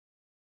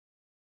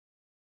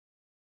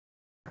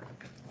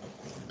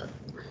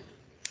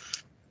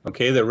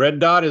Okay, the red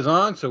dot is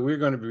on, so we're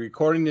going to be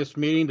recording this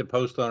meeting to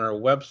post on our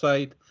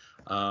website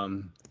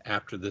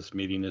after this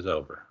meeting is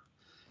over.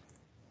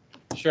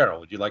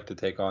 Cheryl, would you like to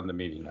take on the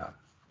meeting now?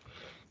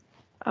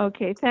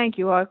 Okay, thank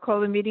you. I'll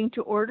call the meeting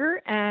to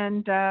order,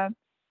 and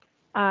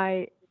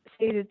I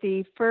say that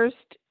the first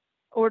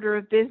order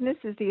of business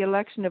is the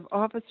election of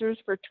officers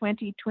for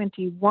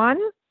 2021,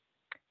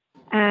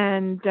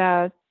 and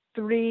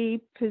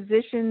 3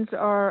 positions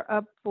are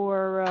up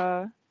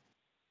for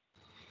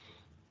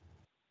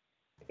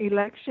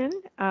election,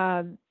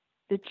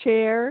 the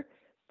chair,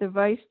 the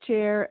vice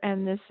chair,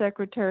 and the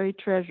secretary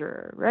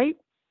treasurer, right?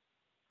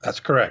 That's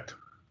correct.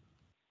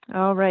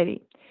 All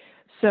righty.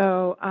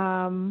 So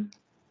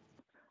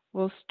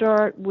we'll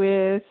start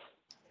with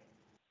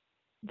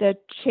the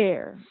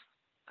chair.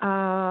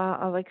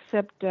 I'll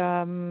accept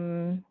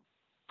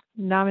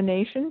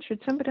nomination.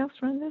 Should somebody else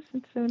run this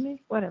instead of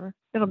me? Whatever.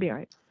 It'll be all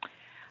right.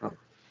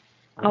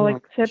 I'll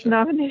accept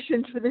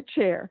nominations for the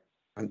chair.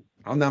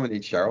 I'll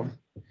nominate Cheryl.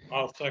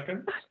 I'll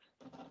second.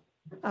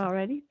 All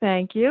righty.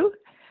 Thank you.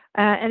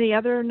 Any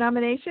other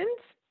nominations?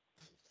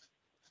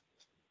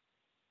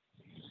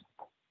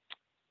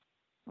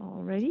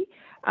 All righty.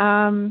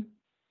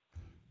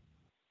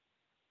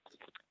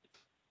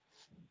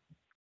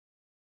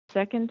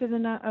 Second to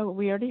the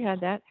we already had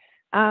that.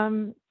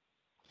 All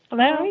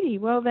righty.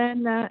 Well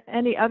then,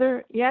 any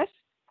other? Yes.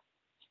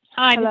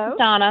 Hi, Hello? this is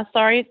Donna.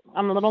 Sorry,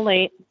 I'm a little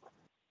late.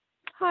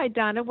 Hi,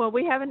 Donna. Well,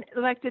 we haven't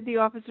elected the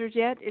officers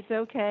yet. It's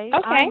okay.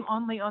 Okay. I'm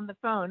only on the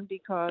phone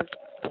because.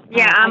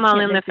 Yeah, I'm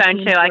only on the phone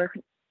too.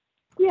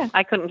 Yeah.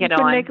 I couldn't get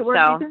couldn't on. make it work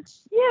so either?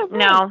 Yeah.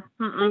 Right. no.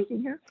 Crazy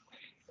here.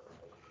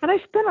 And I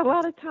spent a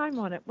lot of time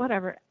on it.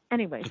 Whatever.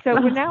 Anyway, so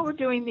we're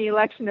doing the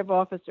election of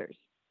officers,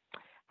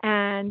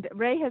 and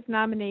Ray has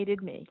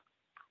nominated me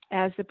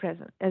as the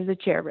president, as the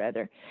chair,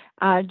 rather.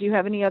 Do you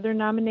have any other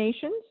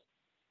nominations?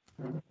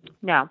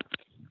 No.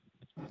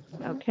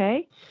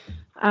 Okay.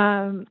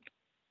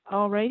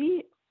 All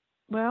righty.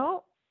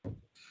 Well,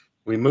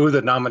 We move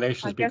the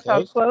nominations I be guess I'll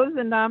closed. close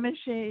the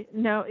nomination.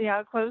 No, yeah,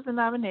 I'll close the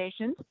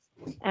nominations,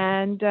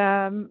 and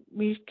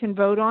we can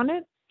vote on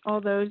it.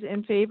 All those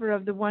in favor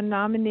of the one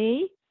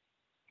nominee,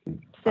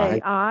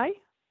 say aye.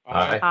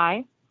 Aye.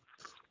 Aye.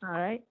 All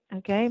right.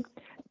 Okay.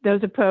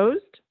 Those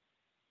opposed?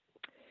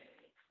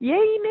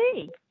 Yay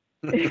me!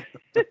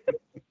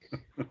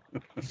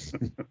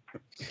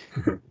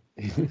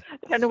 I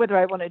don't know whether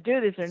I want to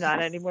do this or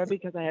not anymore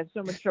because I have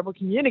so much trouble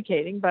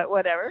communicating, but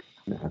whatever.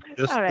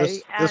 All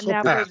right. This will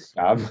now pass.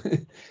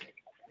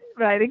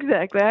 right,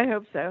 exactly. I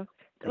hope so.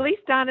 At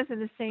least Donna's in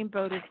the same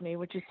boat as me,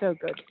 which is so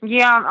good.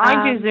 Yeah,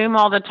 I do Zoom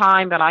all the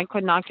time, but I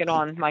could not get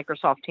on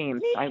Microsoft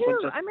Teams. Me I too.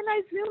 would just,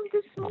 I Zoomed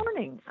this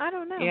morning. I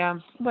don't know. yeah.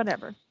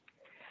 Whatever.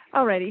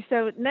 All righty.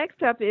 So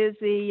next up is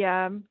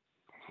the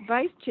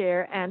vice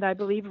chair, and I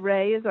believe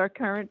Ray is our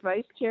current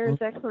vice chair. Is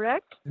that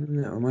correct?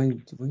 No, my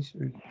vice.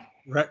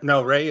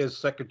 No, Ray is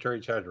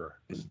secretary treasurer.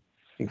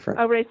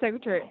 Oh, Ray,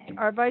 secretary.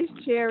 Our vice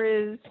chair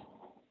is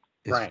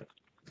Frank.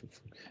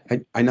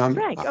 I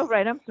nominate. Frank. Oh,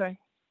 right. I'm sorry.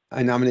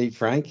 I nominate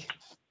Frank.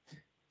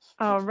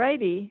 All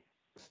righty.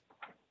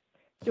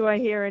 Do I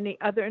hear any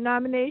other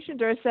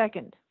nominations or a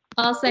second?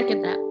 I'll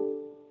second that.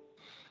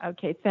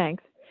 Okay,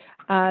 thanks.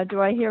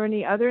 Do I hear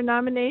any other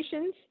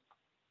nominations?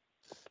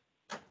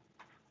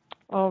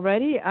 All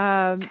righty.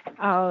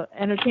 I'll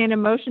entertain a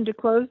motion to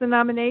close the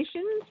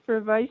nominations for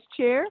vice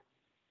chair.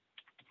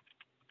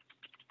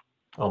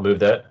 I'll move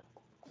that.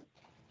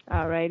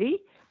 All righty.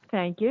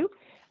 Thank you.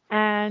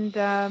 And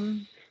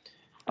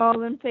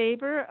all in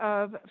favor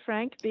of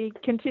Frank be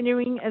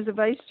continuing as a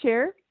vice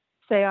chair,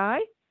 say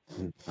aye.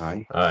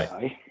 Aye.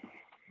 Aye.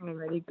 All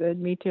righty, good.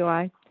 Me too,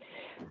 aye.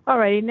 All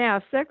righty, now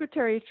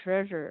secretary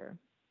treasurer.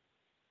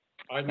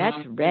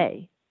 That's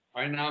Ray.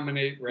 I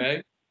nominate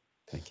Ray.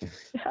 Thank you.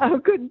 Oh,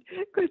 good,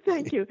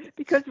 thank you.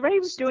 Because Ray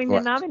was doing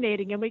the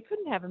nominating and we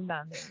couldn't have him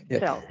nominate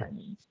himself. I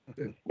mean.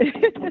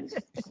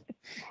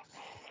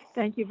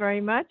 Thank you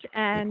very much.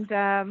 And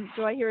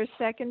do I hear a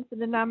second for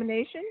the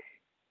nomination?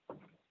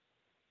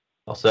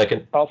 I'll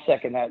second. I'll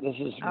second that. This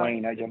is Oh.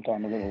 Wayne. I jumped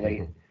on a little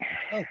late.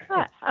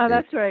 Oh,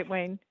 that's right,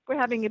 Wayne. We're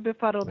having a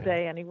befuddled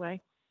day anyway.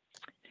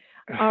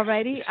 All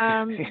righty. Do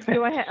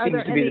I are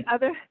there any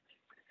other?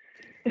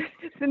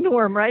 It's the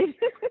norm, right?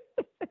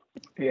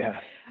 Yeah.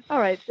 All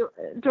right.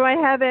 Do I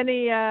have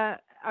any? Are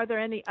there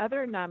any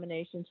other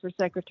nominations for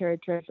secretary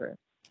treasurer?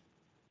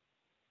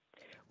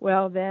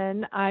 Well,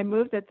 then I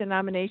move that the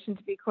nominations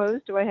be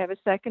closed. Do I have a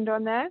second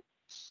on that?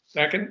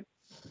 Second.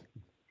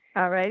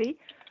 All righty.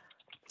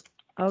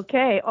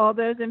 Okay. All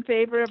those in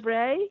favor of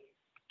Ray?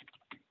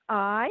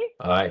 Aye.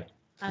 Aye.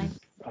 Aye.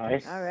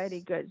 Aye. All righty.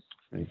 Good.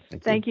 Thank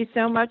Thank you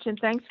so much, and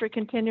thanks for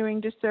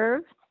continuing to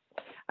serve.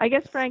 I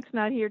guess Frank's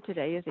not here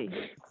today, is he?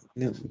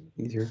 No,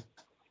 he's here.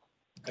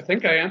 I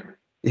think I am.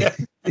 Yeah.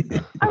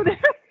 Oh,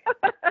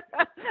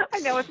 I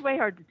know it's way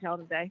hard to tell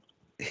today.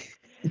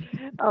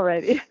 All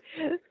righty.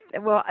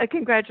 Well,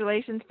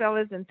 congratulations,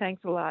 fellas, and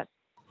thanks a lot.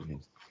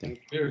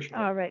 Thank you.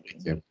 All right.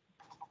 Thank you.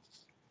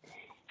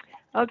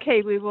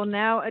 Okay, we will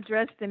now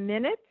address the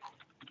minutes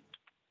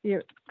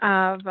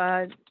of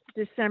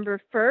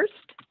December 1st.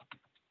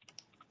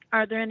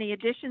 Are there any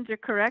additions or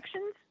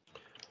corrections?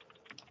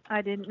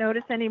 I didn't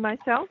notice any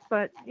myself,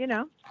 but you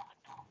know.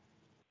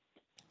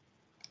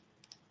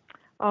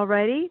 All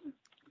righty.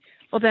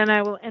 Well, then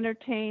I will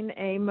entertain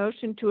a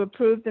motion to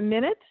approve the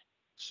minutes.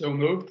 So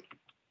moved.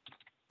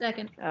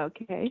 Second.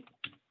 Okay.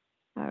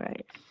 All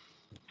right.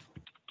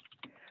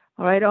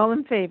 All right, all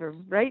in favor,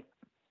 right?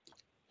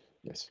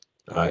 Yes.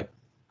 Aye.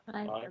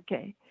 Aye.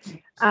 Okay.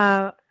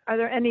 Are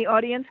there any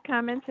audience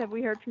comments? Have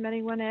we heard from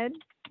anyone, Ed?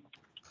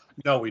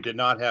 No, we did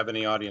not have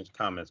any audience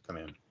comments come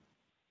in.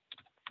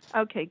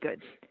 Okay,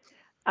 good.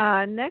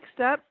 Next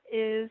up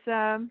is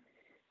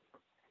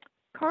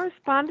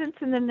correspondence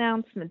and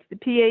announcements, the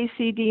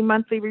PACD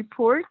monthly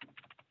report.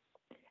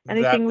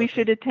 Anything we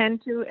should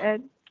attend to,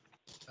 Ed?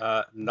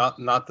 Not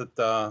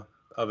that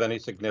of any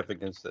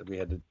significance that we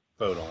had to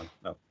vote on.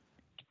 No.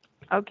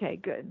 Okay,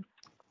 good.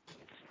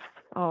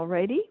 All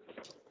righty.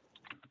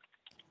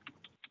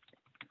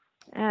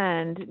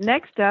 And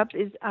next up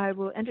is I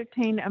will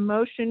entertain a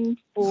motion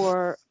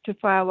to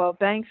file all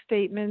bank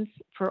statements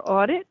for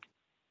audit.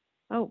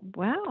 Oh,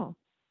 wow.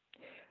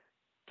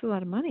 It's a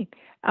lot of money.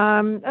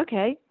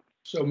 Okay.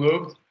 So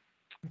moved.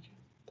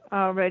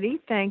 All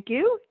righty. Thank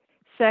you.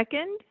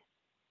 Second.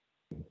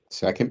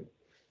 Second.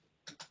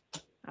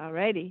 All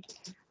righty.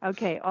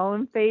 Okay. All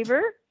in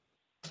favor?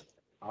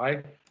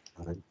 Aye.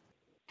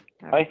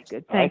 All right, Aye.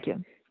 good. Thank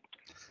you.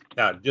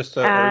 Now, just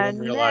so And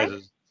everyone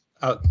realizes,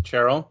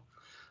 Cheryl,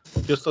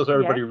 just so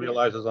everybody Yes.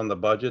 realizes on the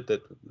budget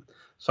that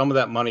some of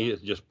that money is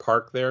just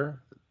parked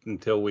there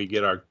until we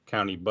get our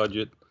county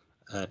budget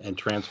and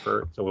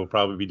transfer it. So we'll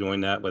probably be doing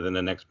that within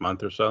the next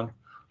month or so,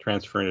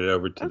 transferring it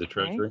over to the Okay.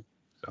 treasury.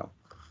 So,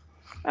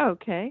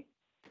 Okay.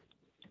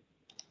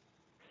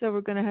 So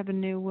we're going to have a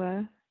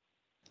new,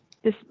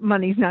 this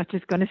money's not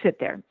just going to sit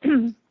there.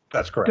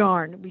 that's correct.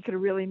 Darn, we could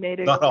have really made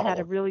Not all had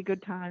a of it. really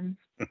good time.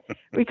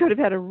 We could have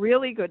had a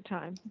really good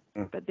time,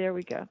 but there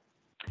we go.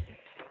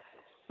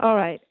 All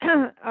right.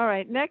 All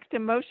right. Next, a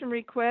motion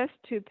request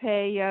to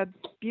pay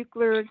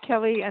Buchler,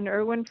 Kelly, and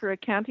Irwin for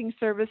accounting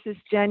services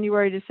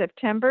January to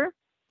September.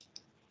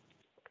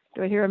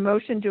 Do I hear a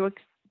motion to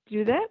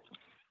do that?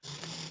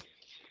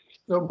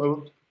 So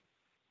moved.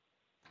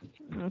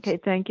 Okay,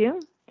 thank you.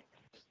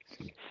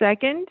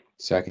 Second?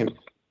 Second.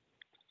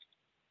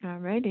 All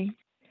righty.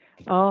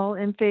 All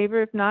in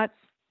favor? If not,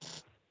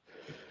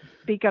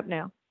 speak up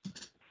now.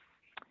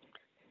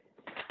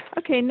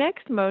 Okay,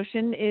 next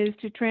motion is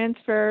to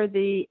transfer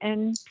the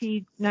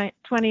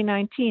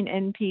 2019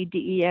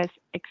 NPDES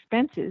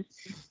expenses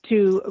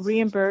to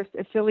reimburse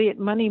affiliate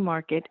money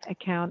market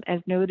account as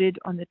noted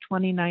on the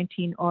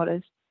 2019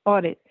 audit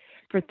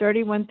for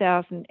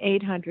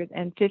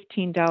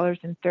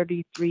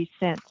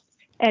 $31,815.33.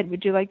 Ed,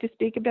 would you like to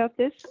speak about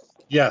this?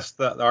 Yes,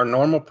 our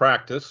normal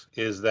practice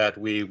is that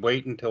we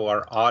wait until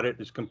our audit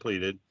is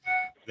completed.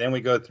 Then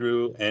we go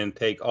through and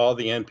take all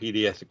the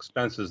NPDS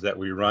expenses that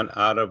we run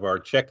out of our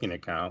checking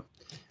account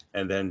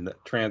and then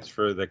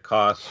transfer the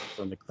costs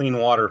from the Clean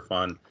Water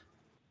Fund,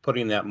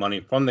 putting that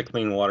money from the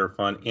Clean Water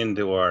Fund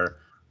into our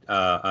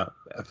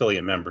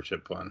affiliate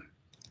membership fund.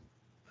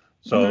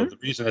 So the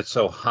reason it's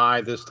so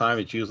high this time,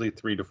 it's usually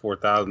 $3,000 to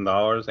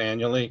 $4,000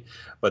 annually,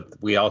 but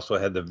we also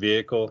had the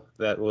vehicle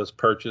that was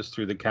purchased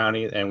through the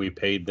county and we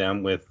paid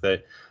them with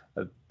the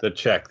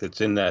check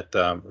that's in that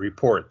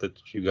report that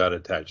you got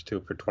attached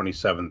to for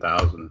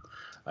 $27,000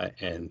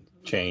 and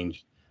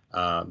change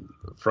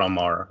from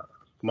our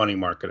money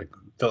market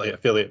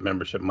affiliate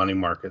membership money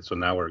market. So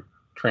now we're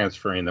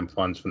transferring them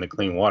funds from the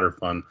Clean Water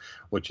Fund,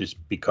 which is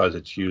because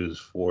it's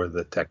used for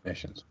the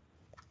technicians.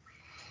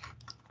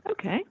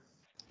 Okay.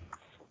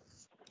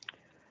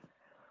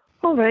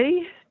 All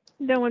righty.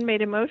 No one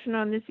made a motion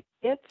on this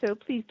yet, so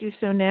please do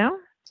so now.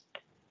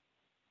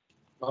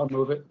 I'll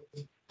move it.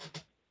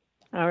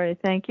 All right,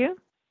 thank you.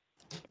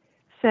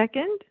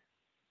 Second?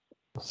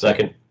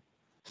 Second.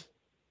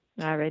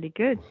 All righty,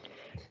 good.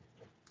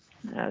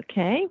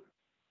 Okay.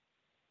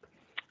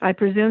 I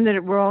presume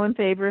that we're all in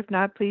favor. If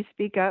not, please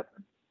speak up.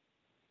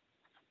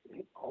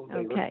 All in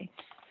favor? Okay.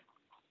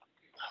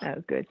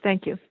 Oh, good,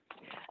 thank you.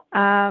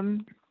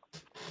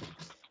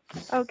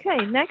 Okay,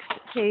 next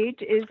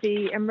page is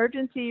the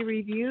emergency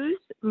reviews.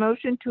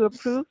 Motion to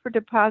approve for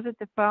deposit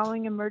the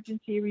following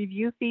emergency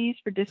review fees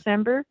for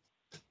December.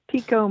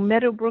 Pico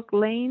Meadowbrook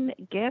Lane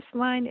gas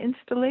line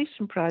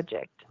installation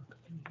project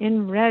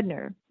in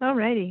Radnor. All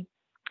righty.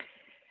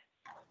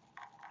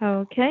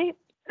 Okay,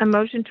 a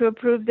motion to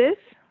approve this.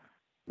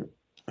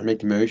 I make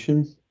the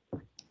motion.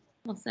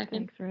 I'll second.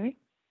 Thanks, Ray.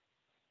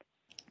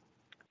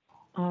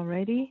 All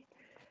righty.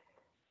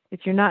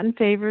 If you're not in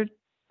favor,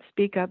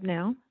 speak up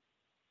now.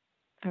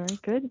 All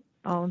right, good.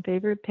 All in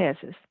favor, it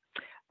passes.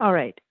 All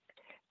right.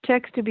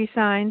 Checks to be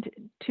signed,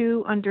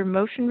 2 under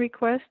motion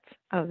requests.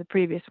 Oh, the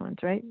previous ones,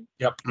 right?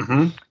 Yep.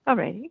 All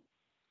righty.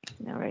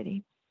 All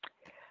righty.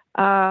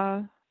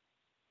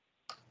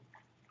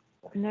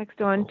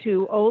 Next on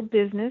to old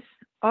business,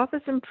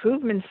 office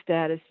improvement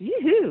status.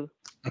 Yoo-hoo.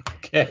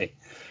 Okay.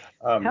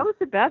 Tell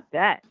us about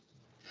that.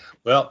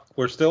 Well,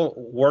 we're still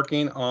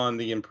working on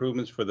the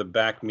improvements for the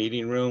back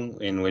meeting room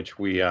in which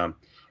we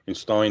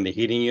installing the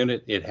heating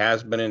unit. It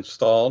has been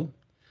installed.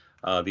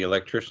 The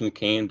electrician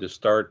came to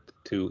start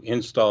to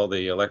install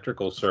the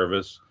electrical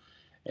service,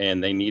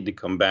 and they need to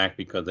come back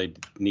because they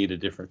need a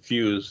different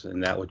fuse,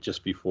 and that was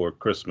just before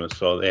Christmas.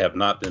 So they have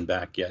not been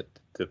back yet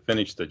to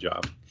finish the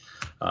job.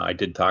 I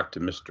did talk to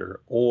Mr.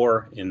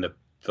 Orr in the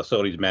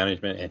facilities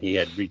management, and he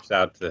had reached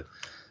out to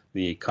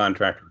the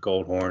contractor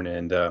Goldhorn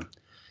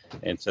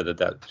and said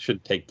that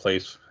should take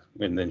place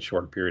in a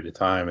short period of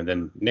time. And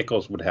then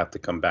Nichols would have to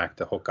come back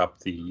to hook up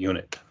the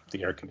unit,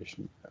 the air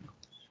conditioning.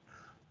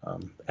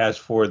 As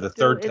for the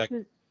third tech,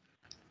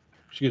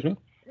 excuse me?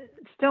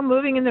 Still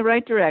moving in the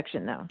right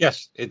direction though.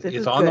 Yes, This it's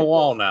is on the good.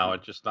 wall now.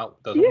 It just doesn't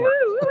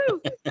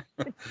work.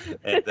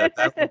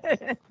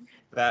 And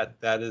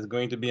that is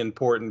going to be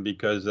important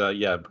because,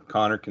 yeah,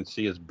 Connor can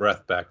see his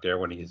breath back there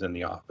when he's in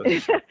the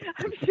office.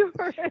 I'm sure.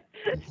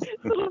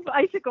 Little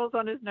icicles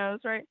on his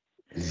nose, right?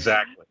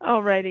 Exactly.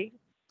 All righty.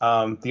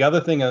 The other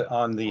thing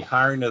on the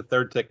hiring of the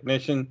third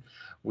technician,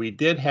 we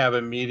did have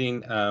a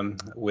meeting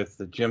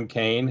with Jim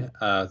Kane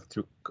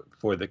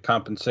for the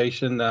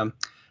compensation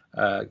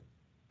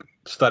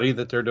study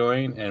that they're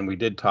doing, and we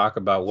did talk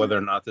about whether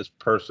or not this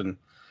person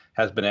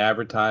has been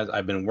advertised.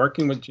 I've been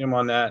working with Jim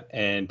on that,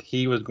 and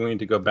he was going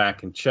to go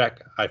back and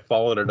check. I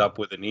followed it up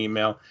with an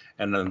email,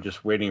 and I'm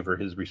just waiting for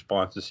his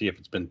response to see if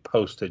it's been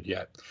posted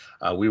yet.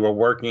 We were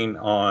working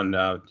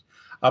on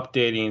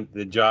updating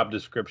the job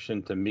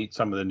description to meet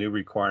some of the new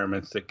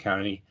requirements that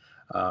county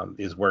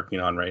is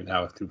working on right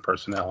now through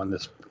personnel in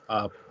this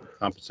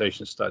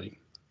compensation study.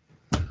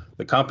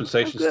 The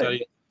compensation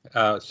study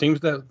seems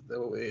that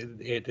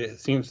it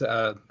seems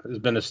has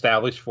been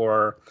established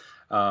for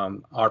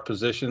our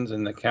positions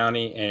in the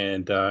county,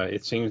 and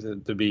it seems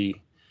to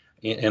be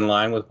in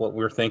line with what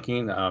we're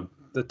thinking.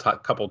 The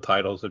couple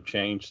titles have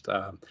changed.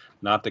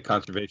 Not the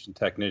conservation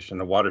technician,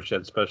 the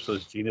watershed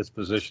specialist. Gina's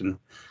position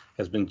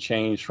has been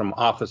changed from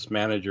office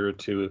manager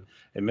to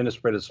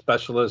administrative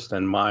specialist,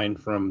 and mine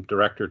from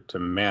director to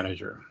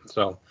manager.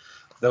 So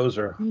those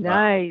are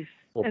nice.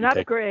 An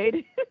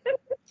upgrade.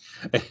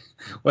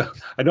 Well,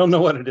 I don't know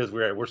what it is.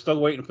 We're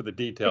still waiting for the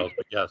details,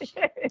 but yes.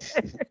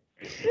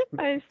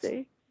 I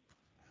see.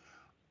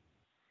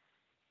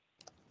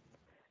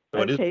 So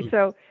okay,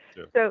 so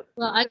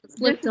Well, I just this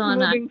looked is on.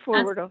 moving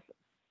forward.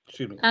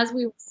 Excuse me. As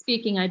we were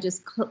speaking, I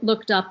just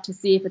looked up to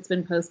see if it's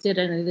been posted,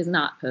 and it is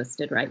not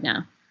posted right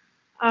now.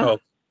 Oh.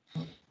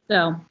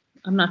 So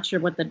I'm not sure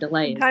what the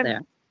delay is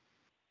there.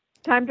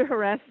 Time to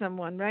harass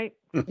someone, right?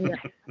 Yeah.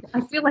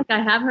 I feel like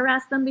I have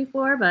harassed them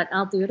before, but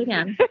I'll do it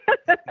again.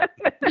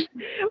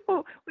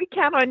 Well, we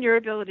count on your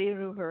ability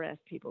to harass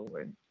people.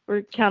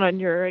 We count on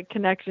your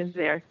connections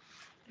there.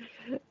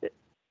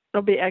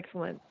 It'll be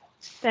excellent.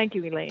 Thank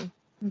you, Elaine.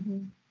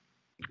 Mm-hmm.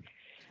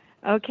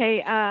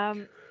 Okay,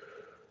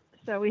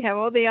 so we have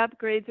all the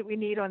upgrades that we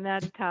need on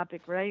that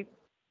topic, right?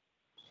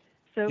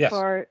 So Yes.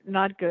 far,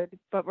 not good,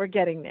 but we're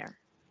getting there.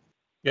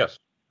 Yes.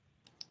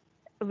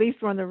 At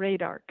least we're on the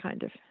radar,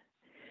 kind of.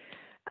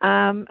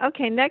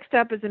 Okay, next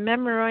up is a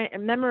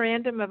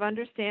memorandum of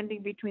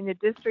understanding between the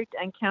district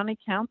and county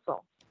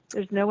council.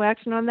 There's no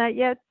action on that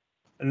yet?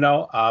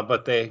 No,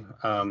 but they,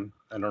 I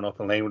don't know if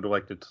Elaine would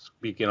like to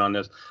speak in on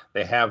this.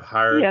 They have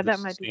hired the that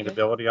might be good.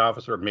 sustainability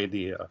officer, made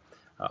the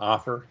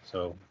offer.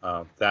 So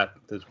that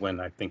is when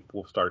I think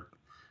we'll start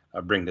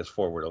bring this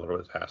forward a little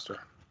bit faster.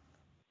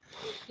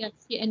 Yes,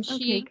 and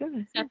she good.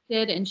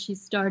 accepted, and she's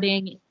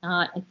starting,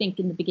 I think,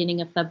 in the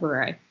beginning of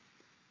February.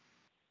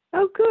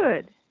 Oh,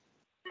 good.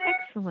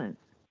 Excellent.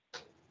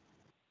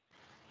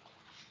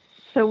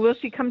 So will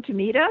she come to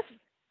meet us?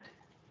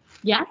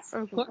 Yes,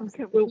 Or, of course.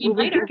 okay, will we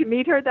invite get her. to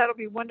meet her? That'll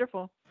be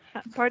wonderful.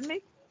 Pardon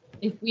me?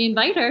 If we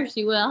invite her,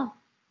 she will.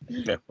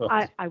 Yeah, well,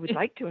 I would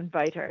like to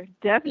invite her.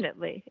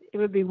 Definitely. It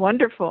would be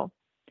wonderful.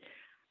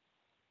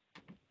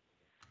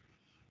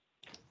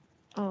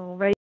 All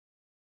right.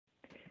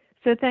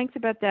 So thanks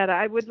about that.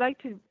 I would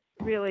like to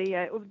really,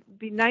 it would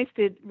be nice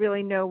to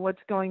really know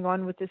what's going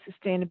on with the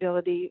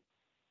sustainability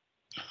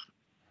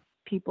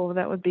people.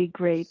 That would be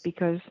great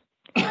because,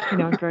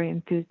 I'm very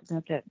enthused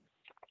about that.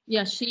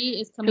 Yeah, she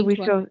is So coming we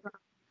to us.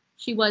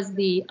 She was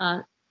the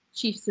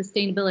chief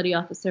sustainability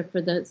officer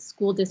for the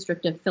school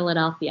district of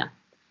Philadelphia.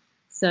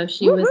 So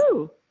she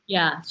Woo-hoo!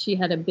 she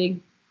had a big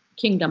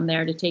kingdom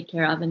there to take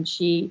care of, and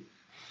she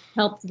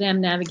helped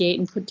them navigate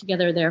and put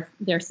together their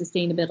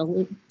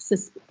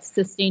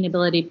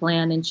sustainability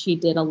plan, and she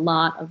did a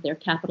lot of their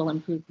capital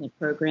improvement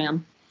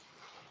program.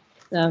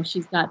 So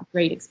she's got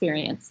great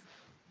experience.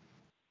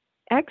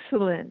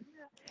 Excellent.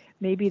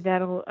 Maybe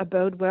that'll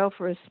bode well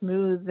for a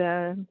smooth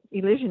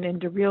elision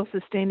into real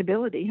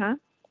sustainability, huh?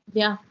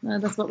 Yeah,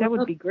 that's what that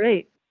would be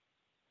great.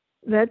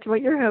 That's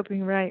what you're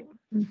hoping, right?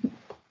 Mm-hmm.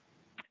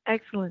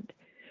 Excellent.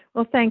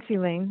 Well, thanks,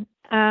 Elaine.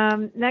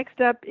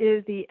 Next up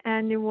is the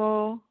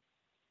annual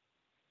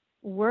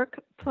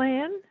work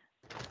plan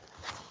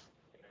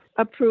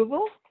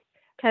approval.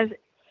 Have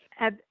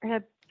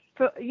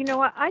you know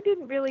what? I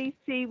didn't really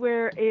see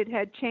where it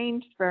had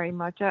changed very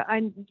much.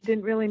 I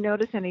didn't really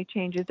notice any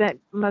changes. That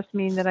must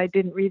mean that I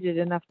didn't read it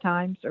enough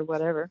times or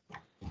whatever.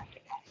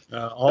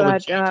 All the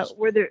But changes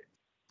were there?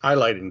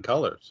 highlighted in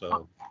color,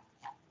 so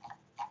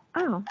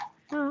Oh,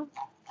 well,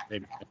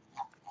 maybe.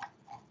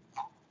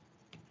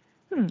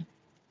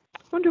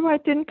 wonder why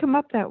it didn't come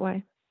up that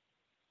way.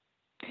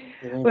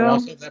 Anyone Well,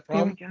 else have that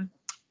here we problem?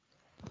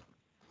 go.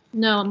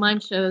 No, mine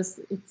shows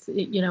it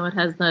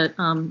has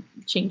the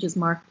changes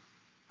marked.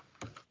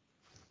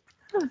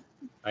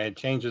 I had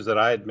changes that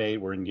I had made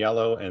were in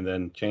yellow, and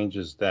then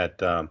changes that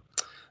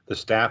the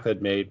staff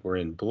had made were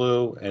in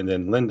blue, and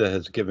then Linda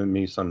has given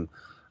me some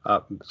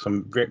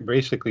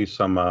basically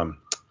some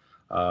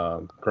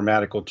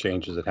grammatical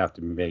changes that have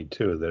to be made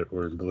too that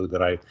were in blue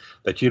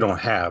that you don't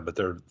have, but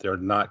they're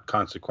not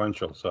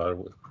consequential,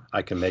 so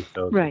I can make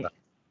those. Right.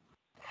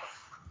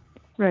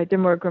 Right. They're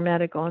more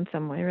grammatical in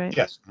some way, right?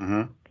 Yes.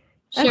 Mm-hmm.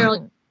 Cheryl,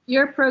 Excellent.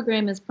 your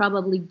program is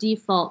probably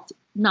default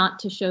not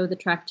to show the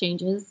track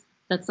changes.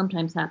 That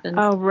sometimes happens.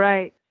 Oh,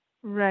 right.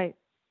 Right.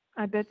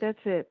 I bet that's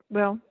it.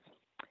 Well,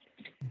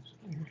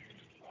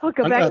 I'll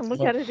go back and look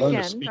at it learn to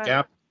again. speak but-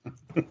 Apple.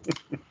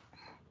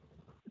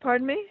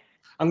 Pardon me?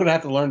 I'm going to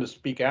have to learn to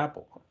speak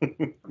Apple.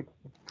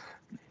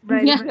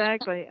 Right, Yeah.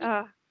 exactly.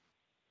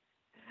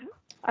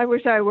 I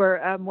wish I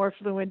were more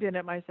fluent in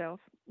it myself.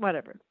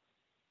 Whatever.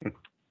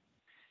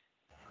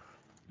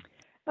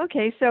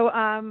 Okay, so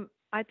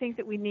I think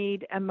that we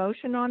need a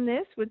motion on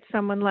this. Would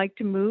someone like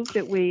to move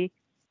that we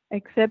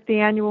accept the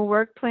annual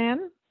work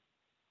plan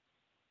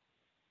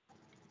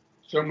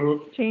So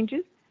moved.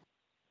 changes?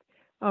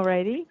 All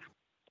righty.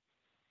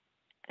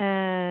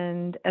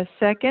 And a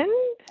second?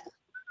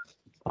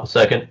 I'll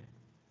second.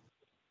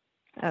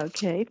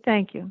 Okay,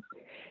 thank you.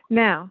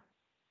 Now,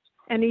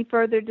 any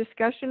further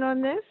discussion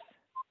on this?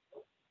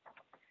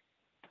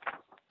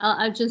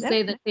 I'll just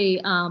say that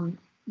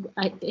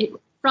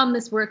from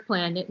this work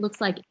plan, it looks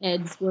like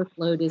Ed's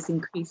workload is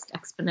increased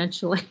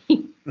exponentially.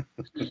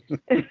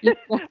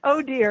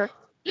 Oh, dear.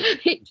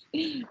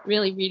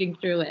 Really reading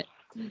through it.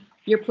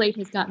 Your plate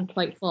has gotten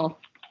quite full.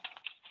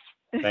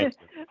 Thank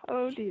you.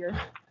 Oh, dear.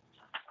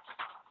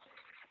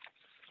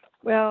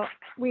 Well,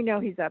 we know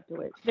he's up to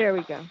it. There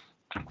we go.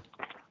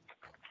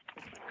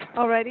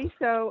 Alrighty,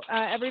 so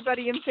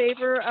everybody in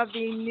favor of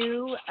the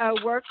new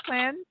work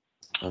plan?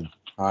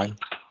 Aye.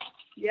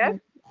 Yes?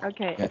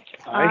 Okay. Yeah.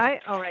 Aye,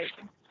 all right.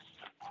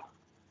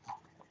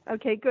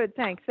 Okay, good,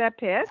 thanks. That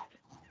passed.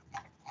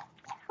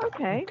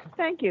 Okay,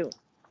 thank you.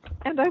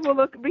 And I will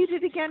read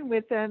it again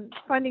with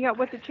finding out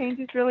what the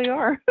changes really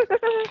are.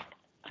 Oh,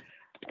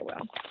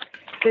 well.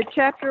 The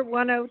Chapter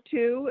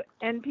 102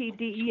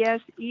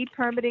 NPDES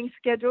e-permitting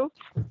schedule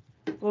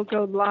will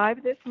go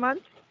live this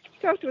month.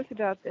 Talk to us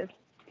about this.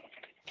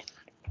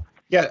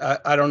 Yeah,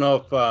 I don't know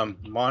if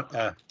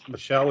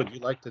Michelle, would you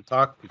like to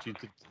talk? Because you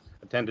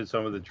attended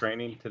some of the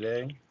training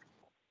today.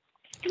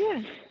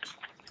 Yeah.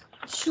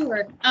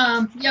 Sure.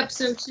 Yep.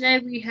 So today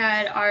we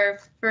had our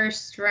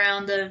first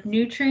round of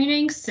new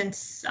trainings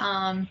since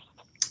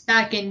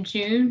back in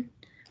June,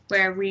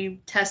 where we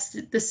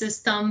tested the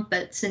system,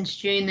 but since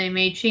June they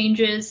made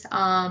changes.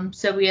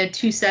 So we had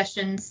 2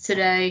 sessions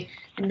today,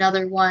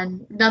 another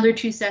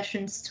 2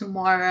 sessions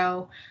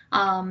tomorrow.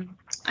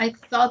 I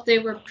thought they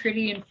were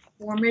pretty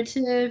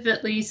informative,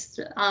 at least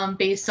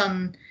based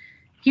on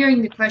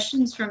hearing the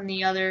questions from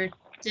the other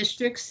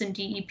districts and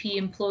DEP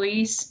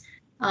employees.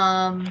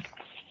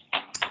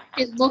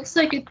 It looks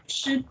like it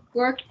should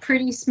work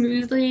pretty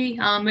smoothly.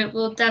 It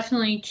will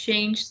definitely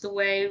change the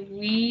way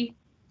we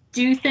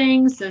do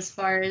things as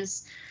far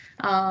as,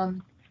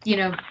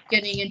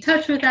 getting in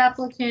touch with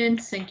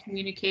applicants and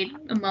communicate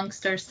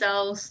amongst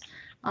ourselves,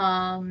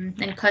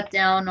 and cut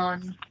down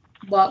on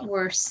what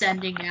we're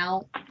sending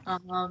out,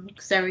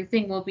 because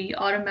everything will be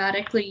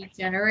automatically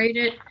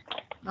generated.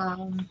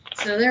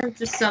 So there are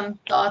just some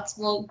thoughts.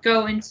 We'll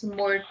go into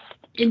more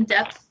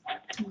in-depth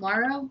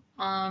tomorrow,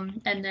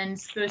 and then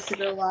supposed to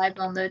go live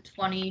on the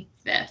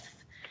 25th.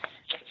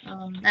 I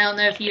don't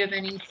know if you have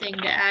anything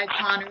to add,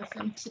 Connor,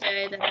 from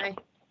today that I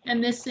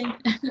am missing.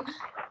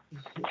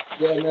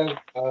 Yeah, no,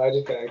 I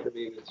just kind of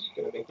agree. It's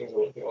going to make things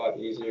a lot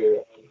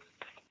easier.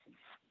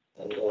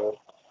 And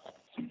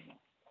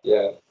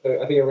yeah, I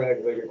think everyone had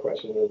a really good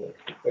question. And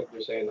like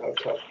you're saying, how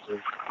tough to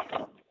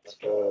ask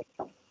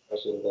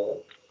questions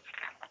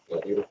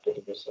that you were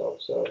thinking yourself.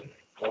 So,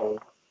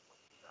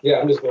 yeah,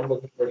 I'm looking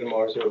forward to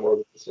tomorrow, see what more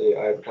we can see.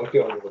 I'm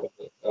feeling good about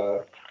it.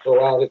 For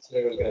a while, I didn't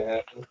think it was going to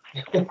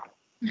happen.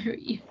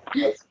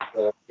 That's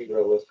pretty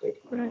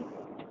realistic. Right.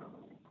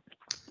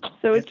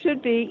 So it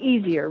should be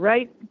easier,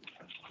 right?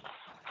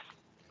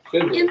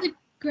 Should be. In the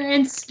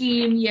grand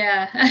scheme,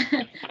 yeah.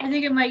 I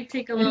think it might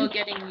take a little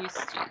getting used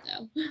to,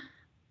 though.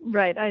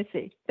 Right, I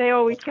see. They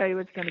always tell you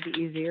it's going to be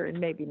easier and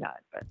maybe not,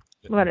 but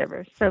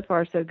whatever. So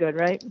far, so good,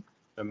 right?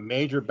 The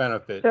major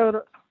benefit,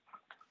 So,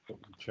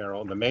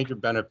 Cheryl, the major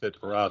benefit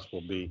for us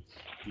will be,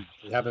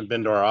 you haven't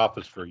been to our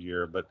office for a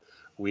year, but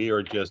we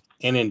are just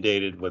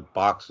inundated with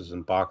boxes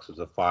and boxes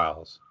of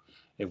files.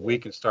 if we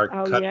can start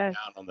Oh, cutting yes.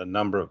 down on the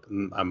number of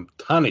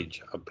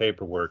tonnage of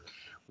paperwork,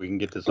 we can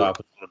get this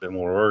office a little bit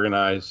more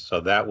organized. So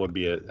that would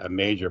be a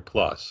major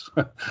plus,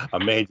 a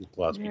major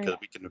plus, Right. because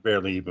we can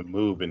barely even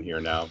move in here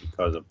now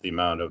because of the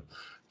amount of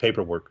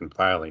paperwork and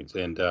filings.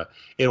 And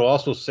it'll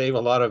also save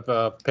a lot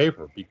of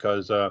paper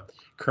because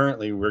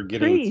currently we're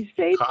getting Trees,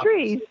 save copies.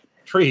 trees.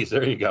 Trees,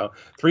 there you go.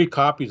 3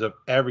 copies of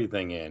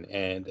everything in,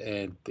 and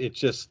it's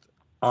just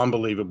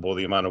unbelievable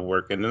the amount of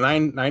work. And the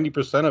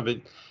 90% of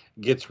it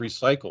gets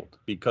recycled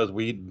because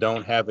we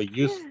don't have a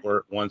use Yeah. for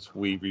it once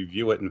we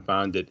review it and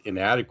found it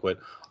inadequate.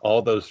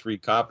 All those 3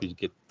 copies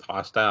get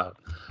tossed out.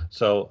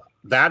 So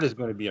that is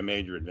going to be a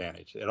major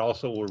advantage. It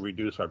also will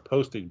reduce our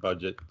postage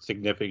budget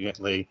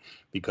significantly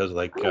because,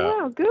 like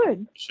Oh, wow,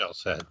 good. Michelle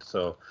said,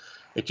 so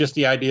it's just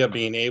the idea of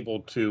being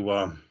able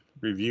to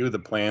review the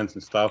plans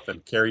and stuff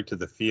and carry to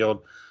the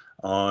field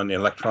on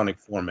electronic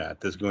format.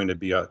 There's going to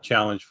be a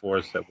challenge for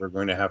us that we're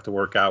going to have to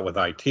work out with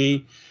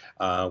IT.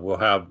 We'll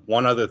have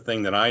one other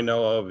thing that I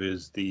know of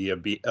is the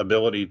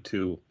ability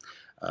to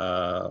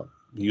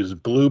use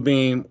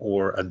Bluebeam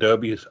or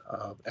Adobe's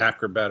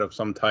Acrobat of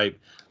some type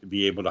to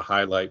be able to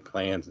highlight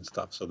plans and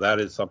stuff. So that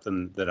is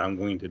something that I'm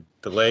going to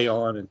delay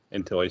on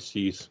until I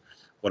see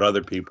what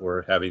other people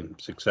are having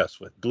success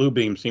with.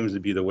 Bluebeam seems to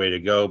be the way to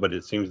go, but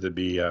it seems to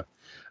be a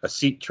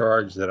seat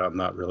charge that I'm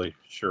not really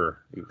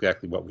sure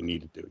exactly what we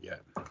need to do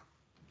yet.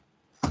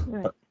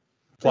 Right.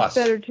 Plus,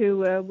 It's better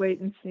to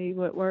wait and see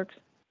what works.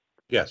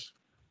 yes.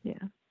 Yeah.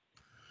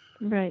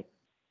 Right.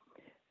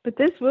 But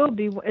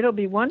it'll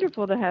be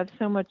wonderful to have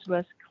so much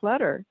less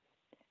clutter.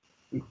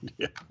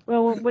 Yeah.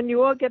 Well, when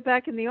you all get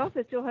back in the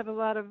office, you'll have a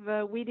lot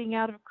of weeding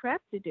out of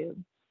crap to do.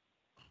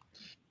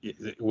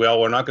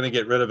 Well, we're not going to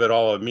get rid of it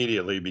all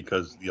immediately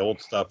because the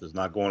old stuff is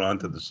not going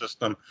onto the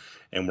system,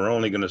 and we're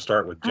only going to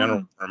start with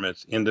general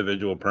permits.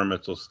 Individual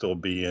permits will still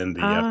be in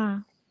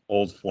the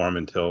old form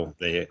until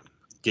they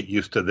get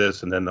used to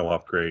this, and then they'll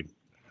upgrade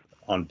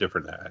on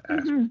different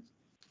aspects.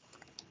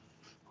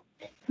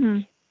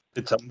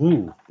 It's a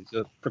move. It's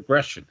a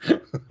progression.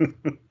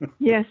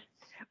 Yes.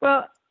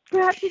 Well,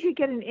 perhaps you could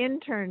get an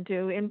intern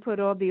to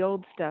input all the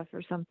old stuff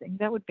or something.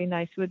 That would be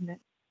nice, wouldn't it?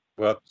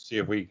 Well, see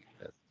if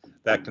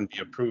that can be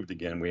approved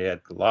again. We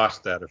had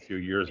lost that a few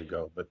years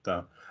ago, but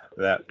that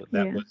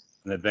was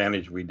an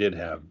advantage we did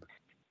have.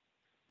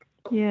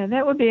 Yeah,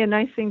 that would be a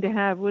nice thing to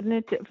have, wouldn't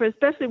it? For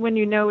especially when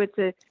you know it's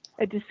a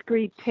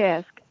discrete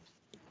task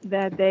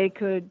that they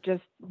could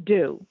just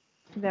do.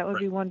 That would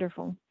be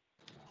wonderful.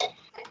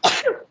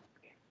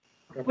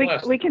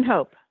 We can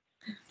hope.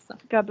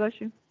 God bless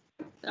you.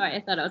 Sorry,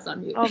 I thought I was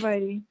on mute. All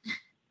righty.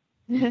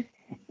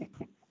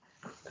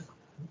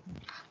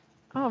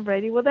 All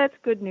righty. Well, that's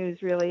good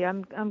news, really.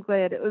 I'm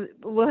glad.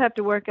 We'll have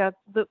to work out.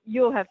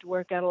 You'll have to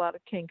work out a lot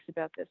of kinks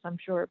about this, I'm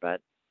sure, but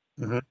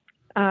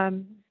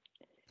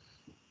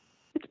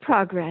it's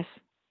progress.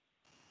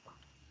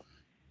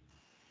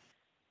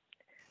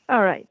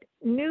 All right.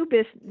 New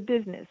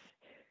business.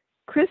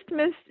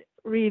 Christmas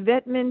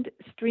revetment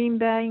stream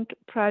bank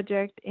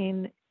project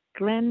in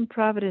Glen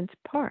Providence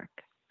Park.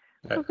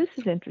 Oh, this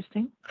is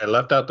interesting. I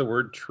left out the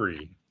word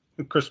tree.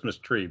 Christmas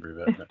tree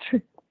revetment.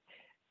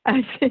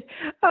 I see.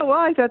 Oh, well,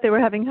 I thought they were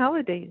having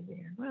holidays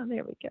there. Well,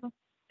 there we go.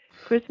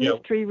 Christmas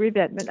tree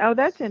revetment. Oh,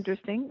 that's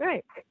interesting.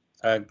 Right.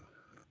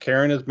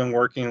 Karen has been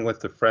working with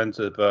the Friends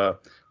of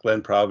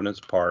Glen Providence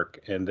Park,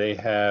 and they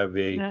have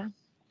a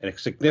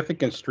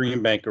significant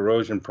stream bank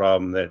erosion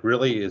problem that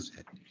really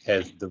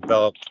has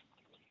developed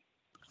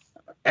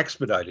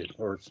expedited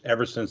or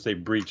ever since they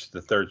breached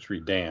the Third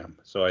Street Dam.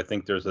 So I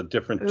think there's a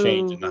different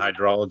change in the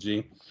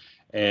hydrology,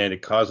 and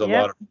it caused a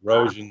lot of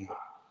erosion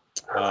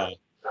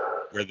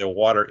where the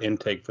water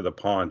intake for the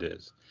pond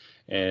is.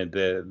 And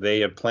they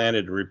have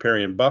planted a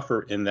riparian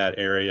buffer in that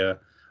area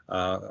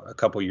a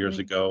couple years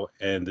ago,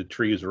 and the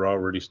trees are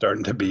already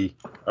starting to be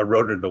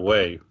eroded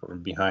away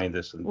from behind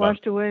this. And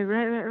washed away,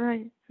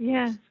 right.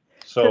 Yeah.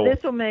 So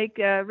this will make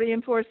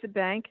reinforce the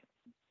bank.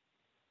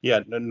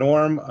 Yeah,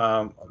 Norm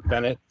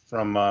Bennett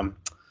from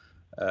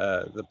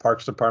the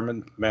Parks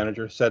Department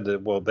manager said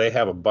that, well, they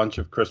have a bunch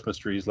of Christmas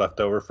trees left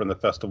over from the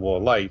Festival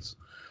of Lights.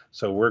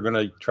 So we're going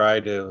to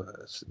try to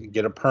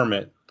get a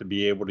permit to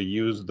be able to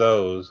use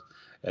those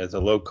as a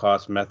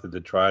low-cost method to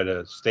try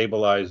to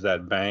stabilize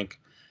that bank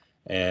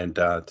and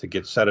to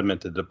get sediment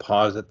to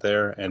deposit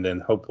there. And then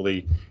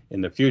hopefully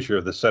in the future,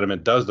 if the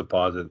sediment does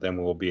deposit, then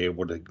we'll be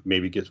able to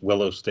maybe get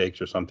willow stakes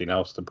or something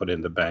else to put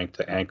in the bank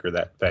to anchor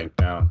that bank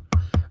down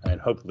and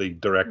hopefully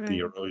direct the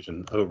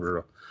erosion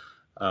over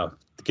to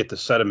get the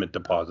sediment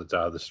deposits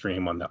out of the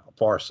stream on the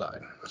far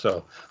side.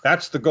 So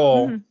that's the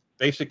goal,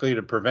 basically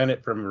to prevent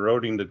it from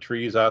eroding the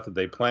trees out that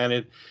they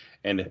planted,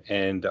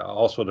 and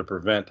also to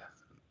prevent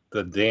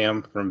the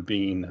dam from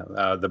being,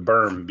 the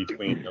berm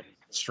between the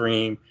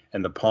stream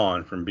and the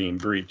pond from being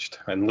breached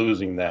and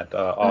losing that.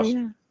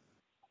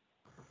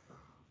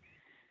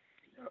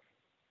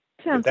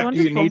 Sounds wonderful.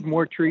 Do you need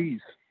more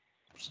trees?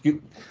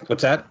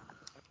 What's that?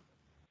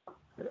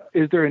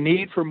 Is there a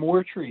need for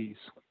more trees?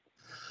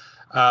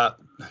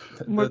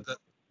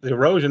 The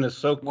erosion is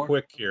so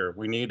quick here.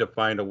 We need to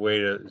find a way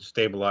to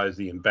stabilize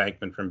the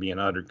embankment from being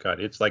undercut.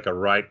 It's like a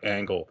right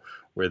angle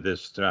where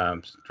this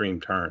stream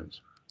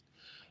turns.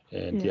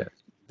 And Yeah.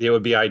 it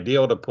would be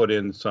ideal to put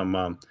in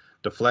some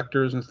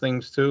deflectors and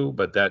things too,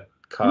 but that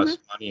costs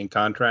money and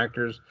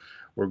contractors.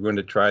 We're going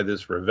to try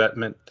this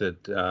revetment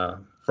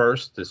that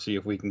first to see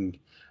if we can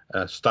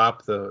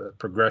stop the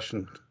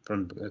progression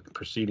from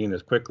proceeding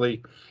as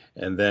quickly,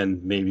 and then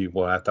maybe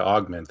we'll have to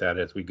augment that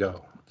as we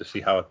go to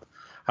see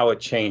how it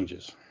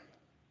changes.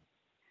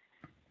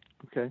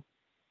 Okay.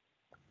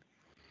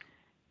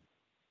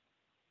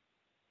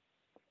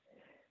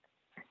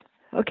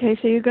 Okay,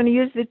 so you're going to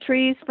use the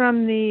trees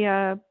from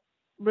the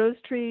rose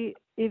tree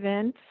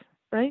event,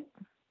 right?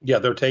 Yeah,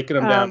 they're taking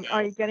them down.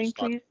 Are you getting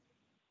trees?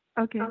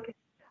 Okay.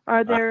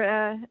 Are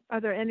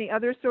there any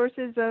other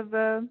sources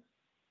of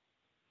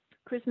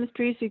Christmas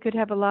trees? You could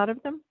have a lot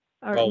of them,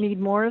 or Oh, need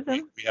more of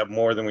them? We have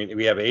more than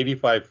we have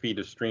 85 feet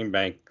of stream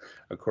bank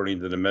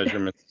according to the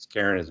measurements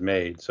Karen has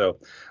made. So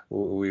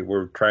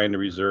we're trying to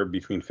reserve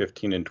between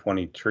 15 and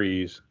 20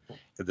 trees.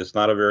 It's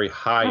not a very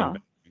high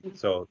embankment,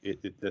 so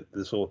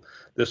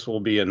this will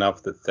be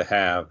enough to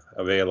have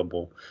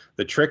available.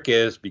 The trick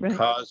is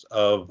because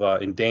of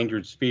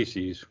endangered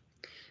species,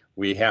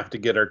 we have to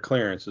get our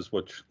clearances,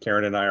 which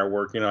Karen and I are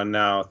working on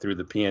now through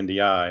the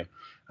PNDI.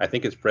 I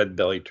think it's red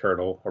belly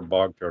turtle or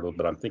bog turtle,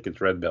 but I think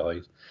it's red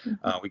bellies.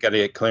 We got to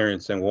get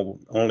clearance, and we'll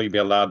only be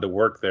allowed to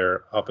work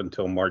there up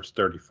until March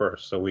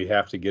 31st. So we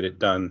have to get it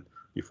done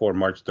before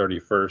March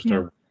 31st,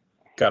 or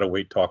got to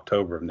wait till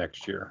October of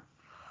next year.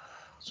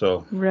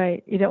 So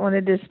right, you don't want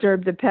to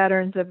disturb the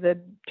patterns of the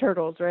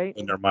turtles, right?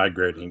 when they're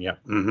migrating, yeah.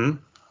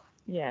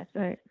 Yes,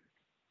 right.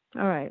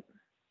 All right.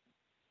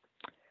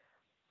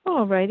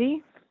 All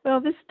righty. Well,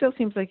 this still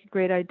seems like a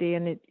great idea,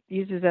 and it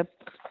uses up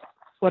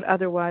what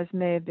otherwise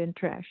may have been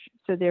trash.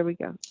 So there we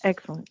go.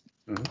 Excellent.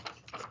 You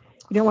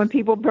don't want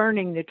people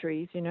burning the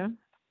trees, you know.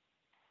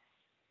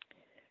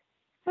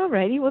 All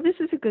righty. Well, this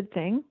is a good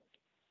thing.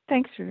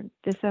 Thanks for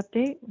this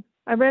update.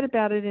 I read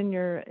about it in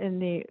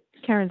the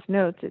Karen's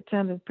notes. It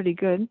sounded pretty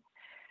good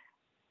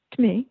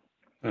to me.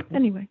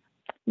 Anyway,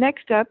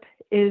 next up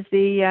is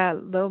the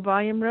low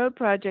volume road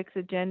projects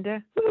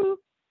agenda. Woo-hoo.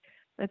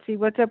 Let's see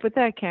what's up with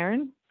that,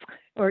 Karen,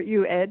 or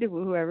you, Ed,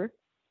 whoever.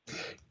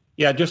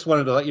 Yeah, I just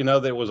wanted to let you know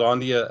that it was on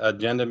the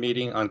agenda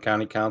meeting on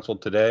County Council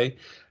today,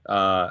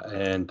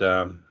 and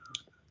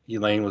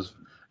Elaine was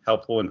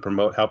helpful in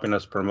helping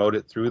us promote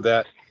it through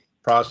that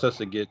process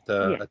to get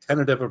a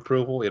tentative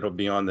approval. It'll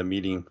be on the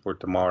meeting for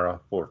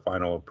tomorrow for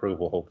final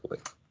approval, hopefully.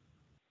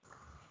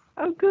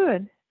 Oh,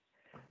 good.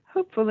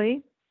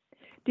 Hopefully.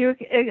 Do you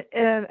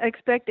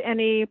expect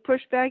any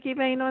pushback,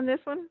 Elaine, on this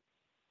one?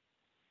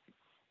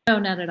 No,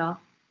 not at all.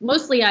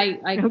 Mostly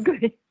Oh,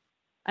 good.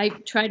 I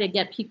try to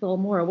get people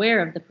more aware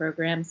of the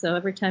program. So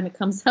every time it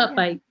comes up,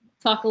 I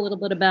talk a little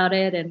bit about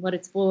it and what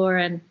it's for,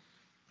 and,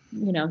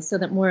 you know, so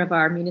that more of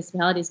our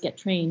municipalities get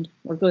trained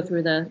or go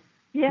through the.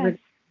 Yes.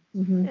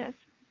 Yes.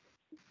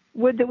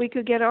 Would that we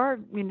could get our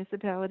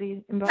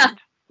municipality involved.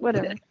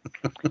 Whatever.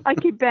 I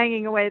keep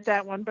banging away at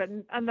that one, but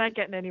I'm not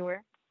getting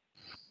anywhere.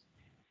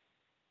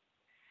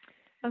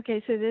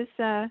 Okay, so this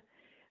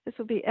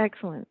will be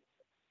excellent.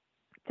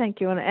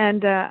 Thank you.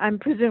 And I'm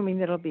presuming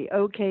that it'll be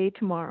okay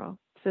tomorrow.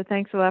 So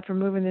thanks a lot for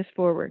moving this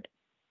forward.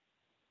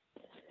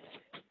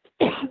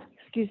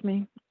 Excuse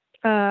me.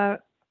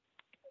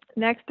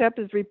 Next up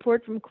is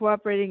report from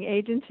cooperating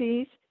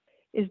agencies.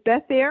 Is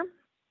Beth there?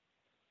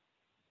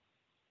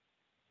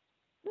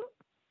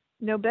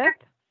 No, Beth?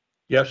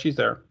 Yeah, she's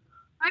there.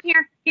 I'm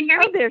here. Can you hear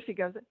me? Oh, there she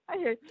goes. I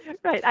hear.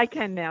 Right, I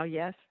can now.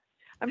 Yes.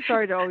 I'm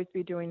sorry to always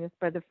be doing this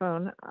by the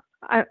phone.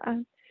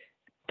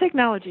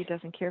 Technology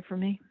doesn't care for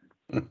me.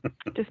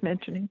 Just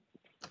mentioning.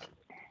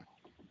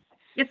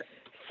 Yes.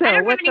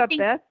 So what's up,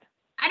 Beth?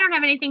 I don't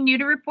have anything new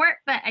to report,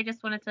 but I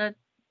just wanted to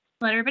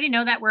let everybody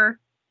know that we're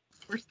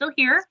still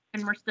here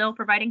and we're still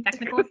providing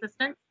technical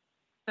assistance.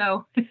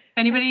 So if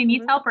anybody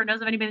needs help or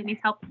knows of anybody that needs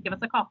help, give us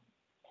a call.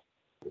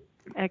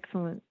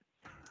 Excellent.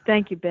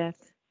 Thank you, Beth.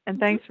 And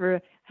thanks for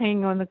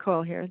hanging on the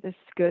call here. This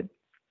is good.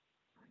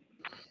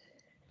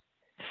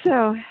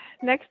 So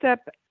next up,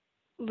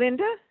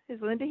 Linda.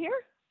 Is Linda here?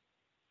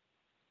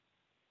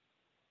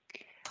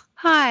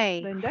 Hi.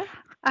 Linda?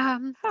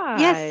 Hi.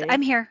 Yes,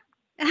 I'm here.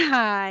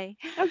 Hi.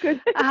 Oh,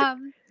 good.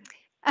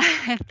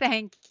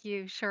 Thank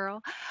you,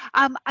 Cheryl.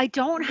 I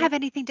don't have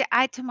anything to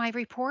add to my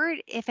report.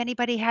 If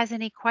anybody has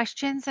any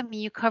questions, I mean,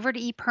 you covered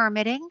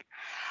e-permitting.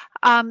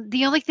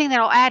 The only thing that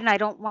I'll add, and I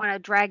don't want to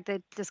drag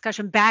the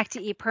discussion back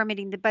to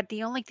e-permitting, but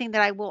the only thing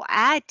that I will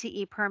add to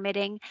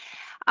e-permitting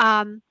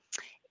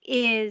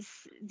is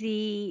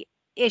the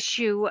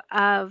issue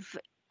of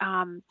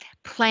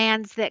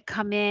plans that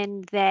come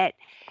in that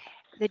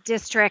the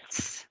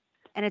districts,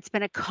 and it's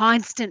been a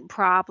constant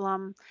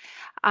problem,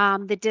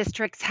 the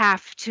districts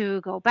have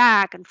to go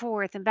back and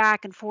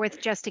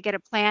forth just to get a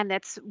plan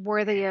that's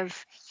worthy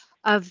of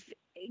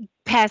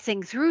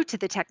passing through to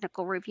the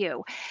technical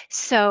review.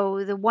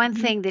 So the one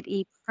thing that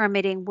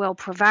e-permitting will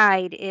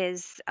provide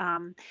is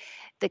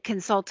the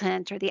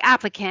consultant or the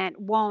applicant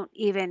won't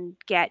even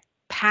get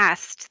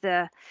past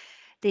the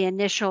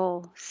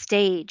initial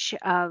stage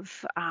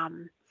of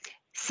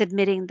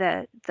submitting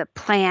the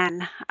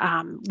plan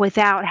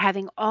without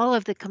having all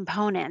of the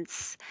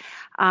components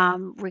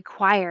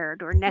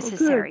required or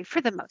necessary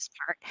for the most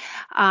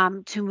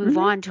part to move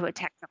on to a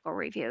technical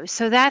review.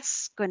 So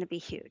that's going to be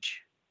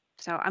huge.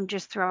 So I'm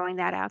just throwing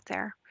that out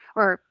there,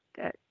 or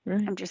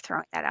I'm just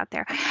throwing that out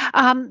there.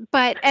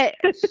 But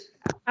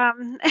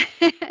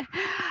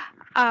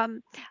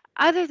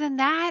other than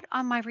that,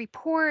 on my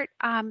report,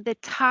 the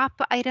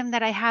top item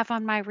that I have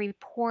on my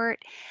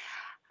report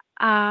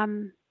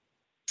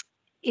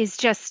is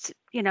just,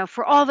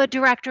 for all the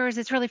directors,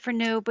 it's really for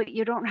new, but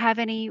you don't have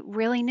any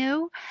really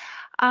new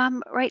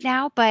right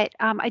now. But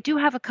I do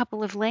have a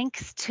couple of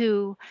links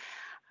to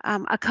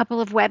a couple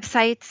of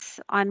websites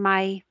on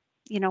my,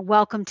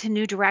 welcome to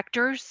new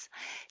directors.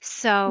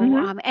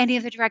 So any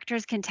of the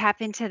directors can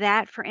tap into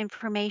that for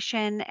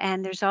information.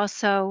 And there's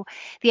also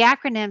the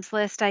acronyms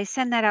list. I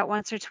send that out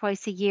once or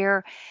twice a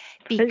year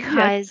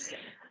because,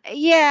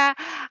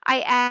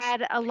 I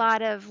add a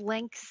lot of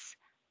links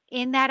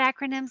in that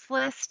acronyms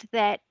list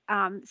that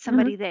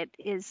somebody that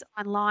is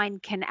online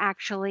can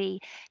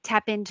actually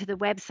tap into the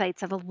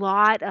websites of a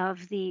lot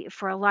of the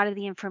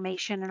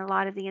information and a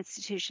lot of the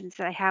institutions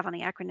that I have on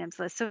the acronyms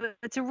list. So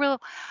it's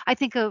I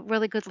think a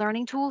really good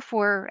learning tool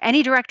for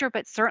any director,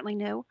 but certainly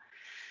new.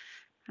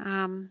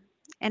 And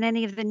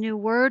any of the new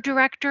Word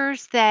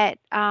directors that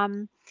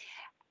are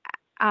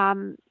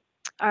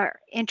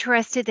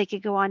interested, they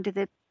could go onto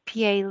the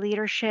PA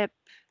leadership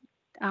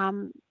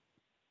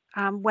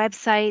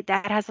website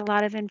that has a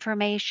lot of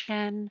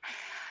information.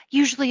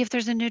 Usually if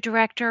there's a new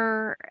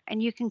director,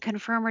 and you can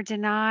confirm or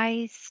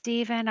deny,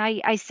 Stephen,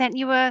 I sent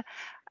you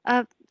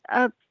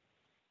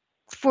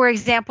for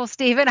example,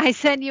 Stephen, I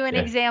sent you an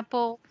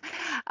example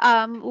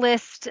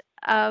list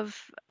of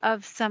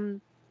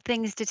some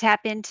things to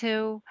tap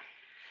into,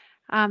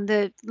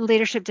 the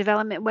leadership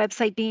development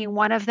website being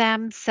one of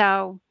them.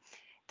 So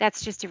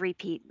that's just a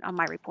repeat on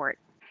my report.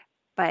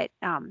 But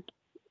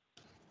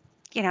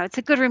it's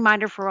a good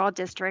reminder for all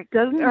districts.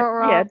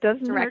 It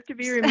doesn't hurt to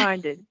be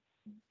reminded.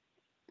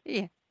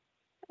 Yeah.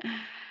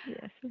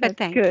 Yes, but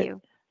thank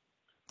you.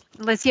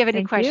 Unless you have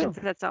any questions,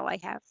 that's all I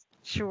have.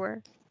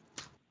 Sure.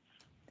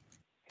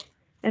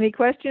 Any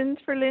questions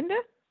for Linda?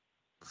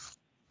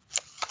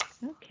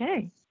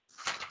 Okay.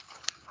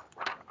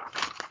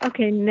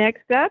 Okay,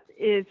 next up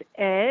is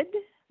Ed.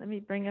 Let me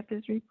bring up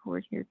his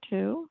report here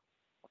too.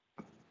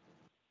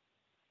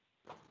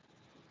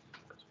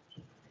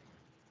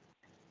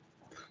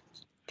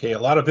 Okay, a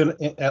lot of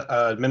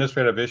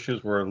administrative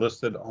issues were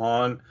listed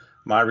on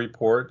my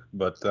report,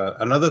 but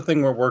another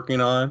thing we're working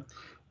on,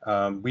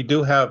 we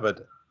do have a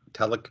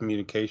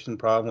telecommunication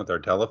problem with our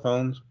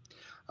telephones.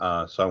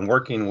 So I'm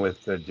working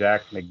with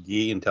Jack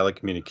McGee in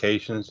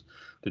telecommunications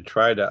to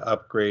try to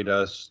upgrade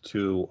us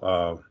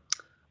to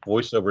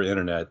voice over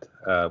internet,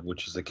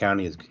 which is the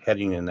county is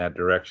heading in that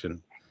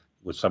direction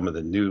with some of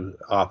the new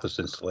office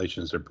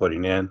installations they're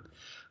putting in.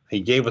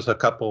 He gave us a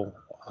couple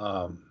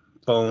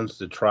phones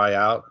to try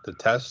out to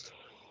test,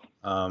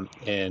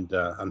 and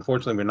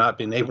unfortunately we're not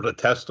being able to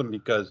test them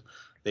because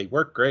they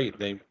work great.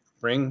 They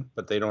ring,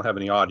 but they don't have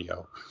any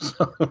audio.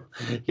 So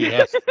he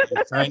has to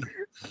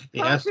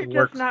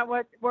work. Just not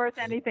worth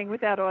anything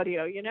without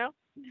audio,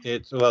 The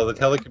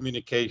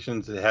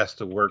telecommunications, it has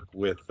to work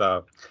with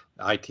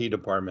IT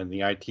department.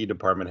 The IT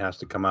department has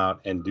to come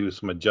out and do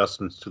some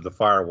adjustments to the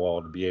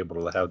firewall to be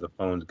able to have the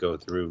phones go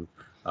through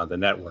the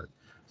network.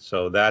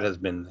 So that has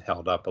been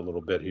held up a little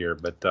bit here,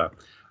 but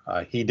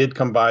he did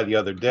come by the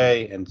other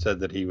day and said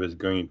that he was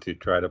going to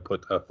try to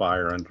put a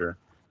fire under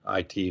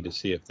IT to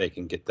see if they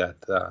can get that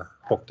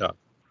hooked up.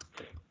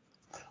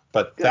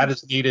 But that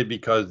is needed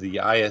because the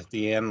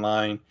ISDN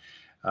line,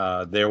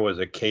 there was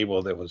a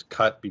cable that was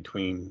cut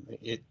between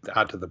it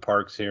out to the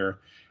parks here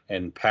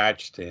and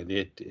patched,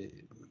 and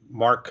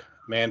Mark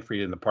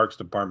Manfred in the Parks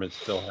Department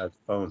still has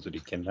phones that he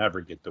can never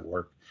get to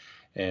work.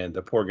 And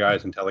the poor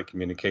guys in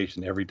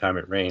telecommunication, every time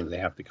it rains, they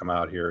have to come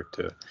out here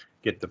to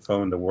get the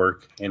phone to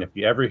work. And if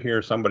you ever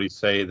hear somebody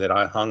say that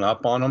I hung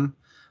up on them,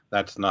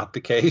 that's not the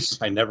case.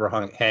 I never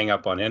hang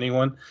up on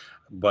anyone,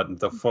 but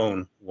the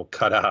phone will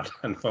cut out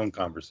in phone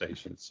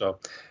conversations. So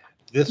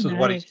this is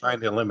what he's trying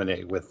to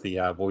eliminate with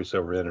the voice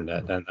over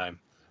internet, and I'm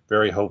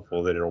very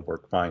hopeful that it'll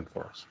work fine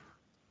for us.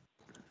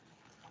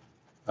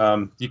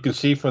 You can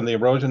see from the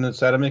erosion and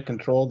sediment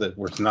control that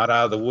we're not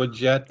out of the woods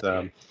yet.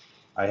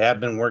 I have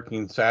been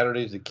working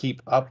Saturdays to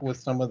keep up with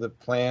some of the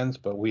plans,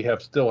 but we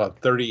still have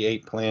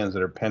 38 plans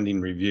that are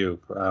pending review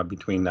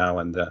between now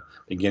and the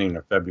beginning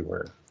of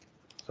February.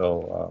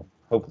 So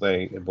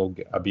hopefully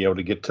I'll be able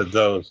to get to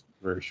those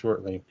very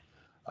shortly.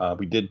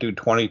 We did do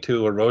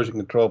 22 erosion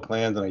control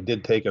plans, and I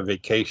did take a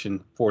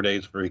vacation, 4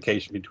 days for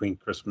vacation between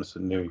Christmas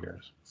and New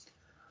Year's.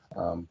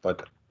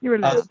 But you're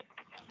allowed.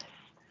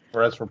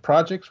 As for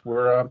projects, we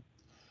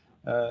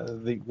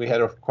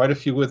had quite a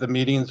few of the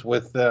meetings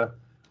with the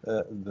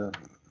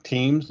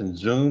Teams and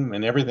Zoom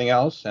and everything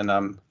else, and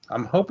I'm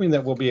hoping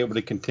that we'll be able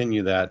to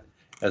continue that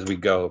as we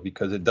go,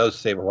 because it does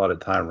save a lot of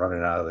time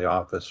running out of the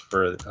office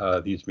for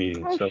these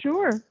meetings. Oh, So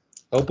sure.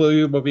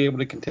 hopefully we'll be able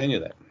to continue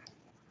that.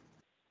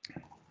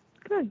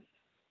 Good.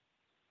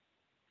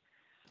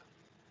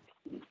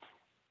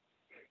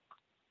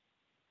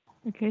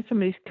 Okay,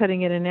 somebody's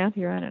cutting in and out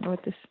here. I don't know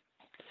what this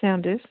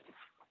sound is.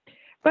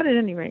 But at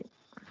any rate,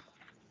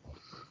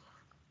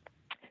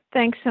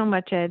 thanks so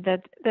much, Ed.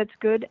 That's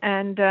good.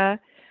 And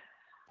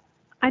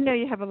I know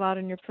you have a lot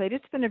on your plate.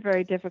 It's been a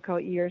very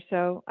difficult year,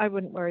 so I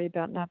wouldn't worry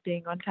about not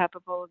being on top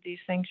of all of these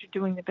things. You're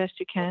doing the best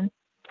you can.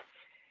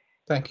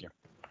 Thank you.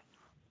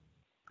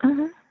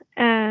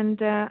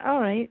 And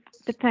all right,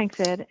 but thanks,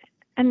 Ed.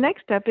 And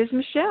next up is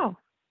Michelle.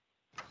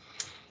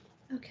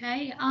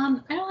 Okay, I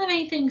don't have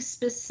anything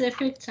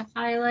specific to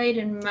highlight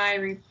in my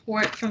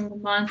report from the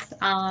month.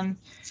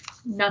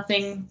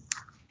 Nothing,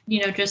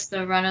 just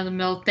the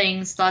run-of-the-mill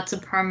things, lots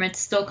of permits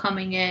still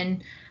coming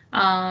in.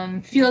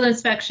 Field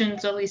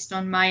inspections, at least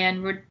on my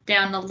end, were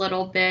down a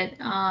little bit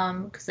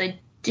because I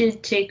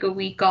did take a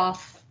week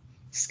off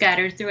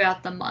scattered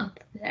throughout the month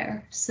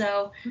there.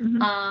 So,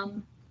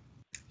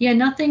 yeah,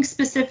 nothing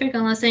specific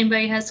unless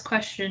anybody has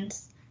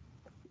questions.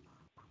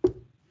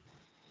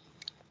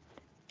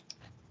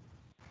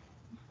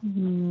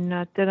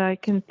 Not that I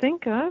can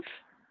think of.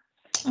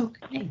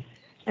 Okay.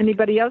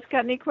 Anybody else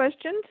got any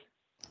questions?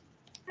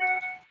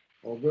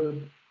 All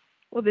good.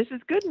 Well, this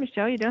is good,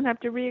 Michelle. You don't have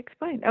to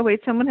re-explain. Oh,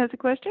 wait, someone has a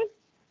question?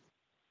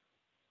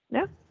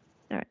 No?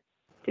 All right.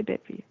 Too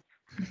bad for you.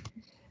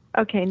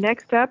 Okay,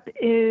 next up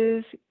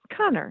is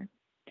Connor.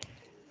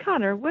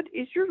 Connor, what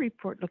is your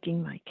report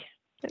looking like?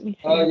 Let me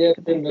see. Yeah,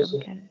 pretty much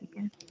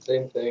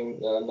same thing.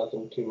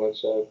 Nothing too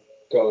much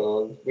going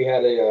on. We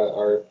had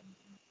our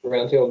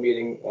roundtable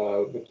meeting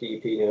with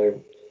DEP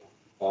and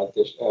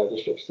other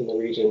districts in the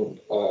region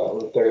on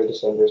the 3rd of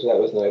December, so that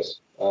was nice.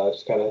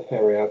 Just kind of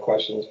hammering out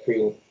questions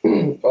between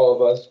all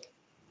of us.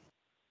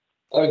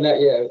 Other than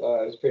that, yeah, it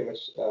was pretty much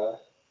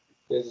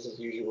business as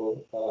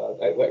usual.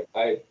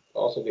 I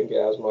also didn't get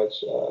as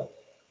much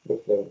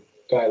with the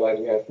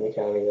guidelines we have from the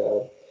county,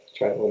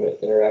 trying to limit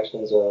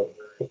interactions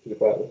with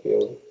people out in the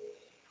field.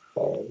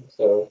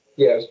 So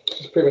yeah, it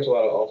was pretty much a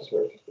lot of office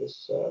work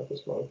this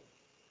month.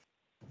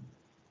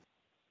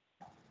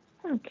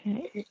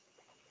 Okay.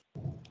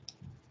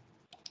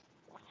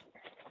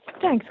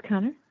 Thanks,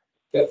 Connor.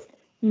 Yep.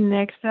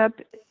 Next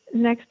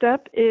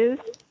up is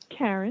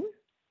Karen.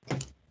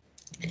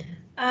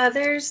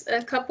 There's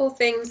a couple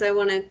things I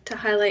wanted to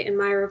highlight in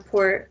my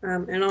report,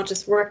 and I'll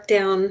just work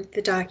down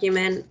the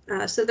document.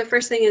 So the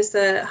first thing is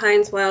the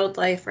Hines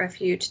Wildlife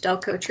Refuge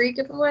Delco tree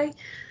giveaway.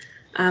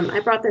 I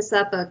brought this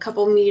up a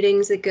couple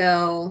meetings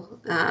ago.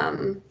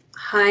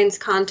 Hines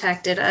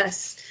contacted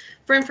us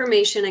for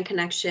information and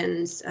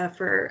connections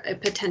for a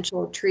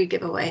potential tree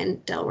giveaway in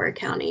Delaware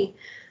County.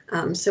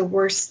 So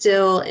we're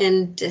still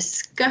in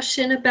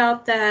discussion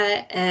about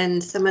that,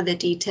 and some of the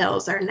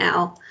details are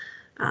now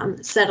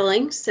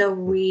settling. So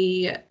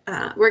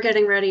we're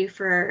getting ready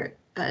for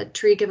a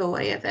tree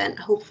giveaway event,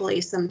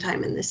 hopefully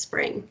sometime in the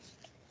spring.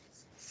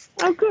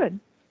 Oh, good.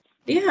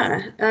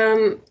 Yeah.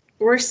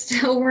 We're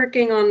still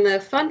working on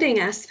the funding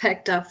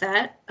aspect of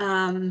that,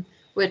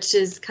 which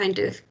is kind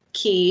of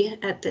key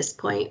at this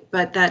point,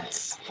 but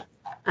that's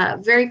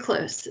very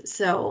close.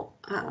 So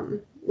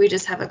we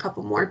just have a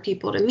couple more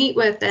people to meet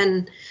with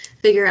and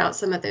figure out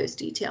some of those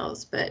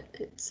details, but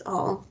it's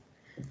all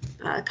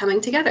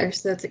coming together,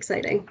 so that's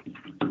exciting.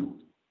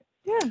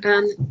 Yeah.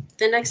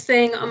 The next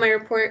thing on my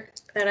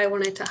report that I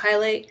wanted to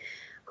highlight,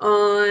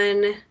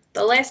 on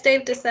the last day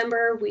of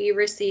December, we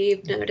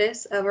received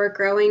notice of our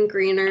Growing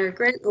Greener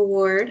Grant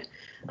Award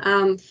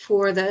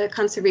for the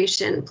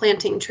conservation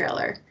planting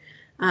trailer.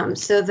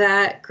 So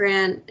that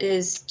grant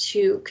is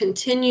to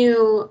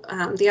continue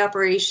the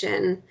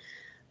operation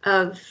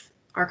of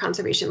our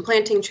conservation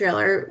planting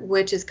trailer,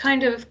 which is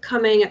kind of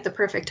coming at the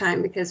perfect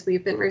time because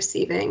we've been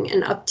receiving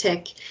an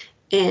uptick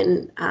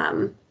in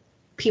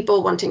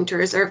people wanting to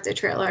reserve the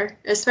trailer,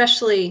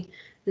 especially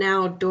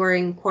now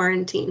during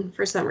quarantine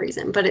for some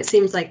reason. But it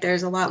seems like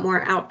there's a lot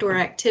more outdoor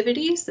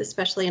activities,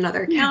 especially in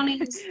other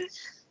counties.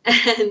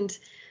 And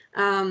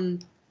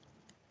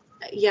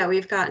yeah,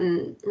 we've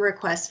gotten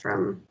requests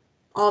from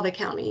all the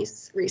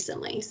counties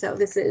recently. So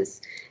this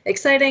is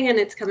exciting and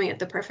it's coming at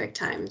the perfect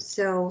time.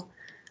 So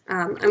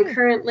I'm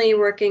currently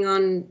working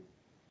on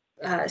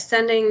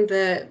sending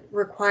the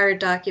required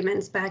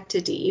documents back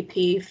to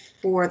DEP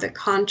for the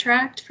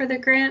contract for the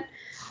grant.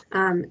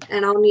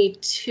 And I'll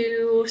need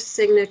 2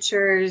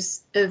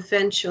 signatures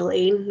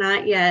eventually,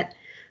 not yet.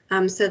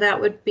 So that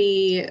would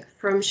be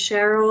from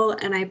Cheryl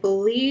and I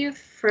believe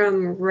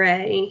from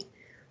Ray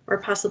or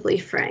possibly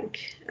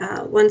Frank.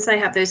 Once I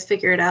have those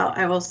figured out,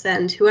 I will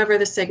send whoever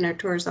the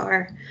signators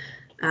are.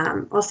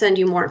 I'll send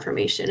you more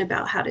information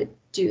about how to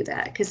do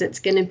that because it's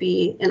going to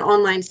be an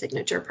online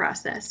signature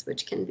process,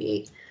 which can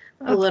be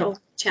a little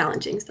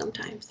challenging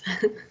sometimes.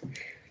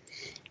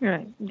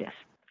 Right. Yes.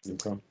 No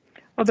problem.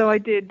 Although I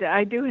do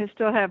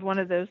still have one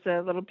of those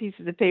little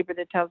pieces of paper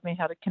that tells me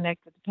how to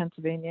connect with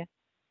Pennsylvania.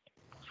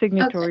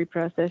 signatory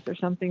process or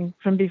something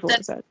from before,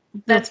 That's- but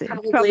we'll That's see.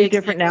 probably, Probably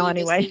different now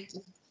exactly the anyway.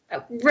 same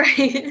thing.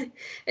 Right.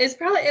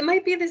 It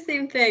might be the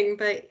same thing,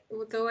 but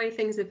with the way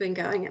things have been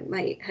going, it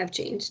might have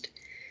changed.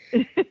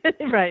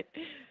 Right.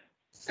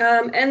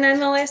 And then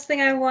the last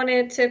thing I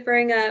wanted to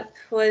bring up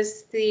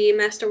was the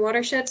Master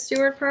Watershed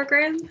Steward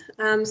Program.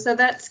 So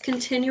that's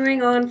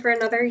continuing on for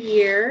another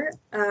year,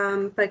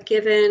 but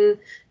given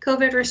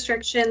COVID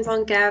restrictions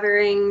on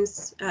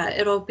gatherings,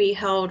 it'll be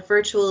held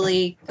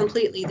virtually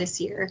completely this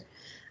year.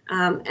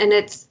 And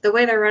it's the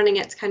way they're running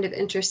it's kind of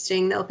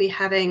interesting. They'll be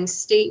having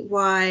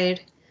statewide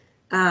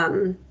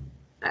kind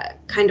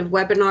of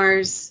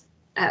webinars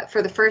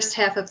for the first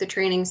half of the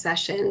training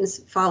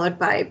sessions, followed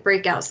by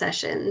breakout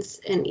sessions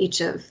in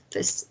each of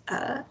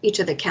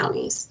the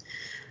counties.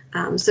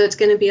 So it's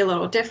going to be a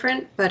little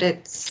different, but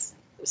it's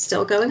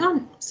still going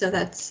on. So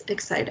that's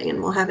exciting.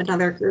 And we'll have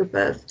another group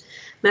of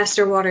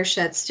Master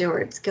Watershed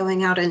Stewards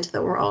going out into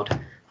the world,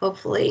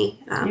 hopefully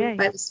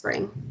by the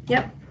spring.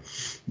 Yep.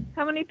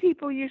 How many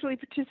people usually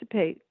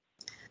participate?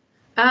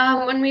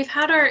 When we've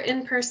had our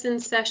in-person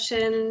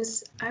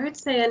sessions, I would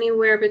say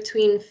anywhere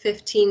between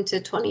 15 to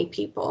 20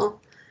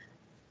 people.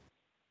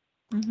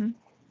 Mm-hmm.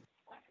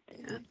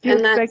 Yeah. Do you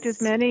And expect that's-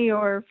 as many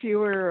or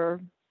fewer?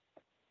 Or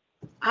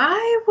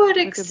I would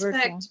like a virtual?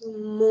 expect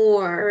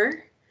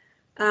more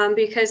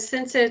because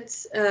since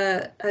it's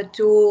a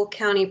dual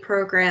county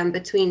program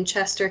between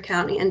Chester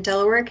County and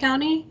Delaware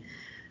County,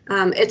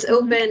 it's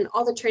open,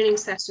 all the training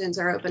sessions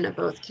are open to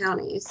both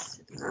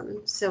counties.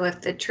 So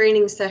if the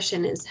training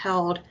session is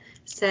held,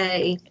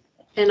 say,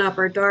 in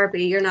Upper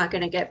Darby, you're not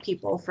going to get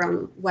people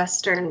from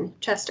Western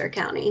Chester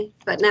County,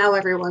 but now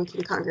everyone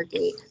can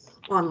congregate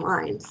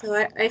online.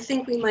 So I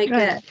think we might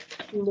get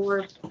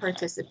more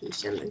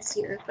participation this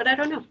year, but I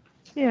don't know.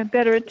 Yeah,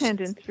 better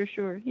attendance for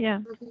sure.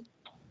 Yeah.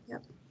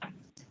 Yep.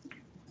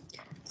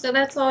 So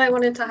that's all I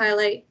wanted to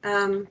highlight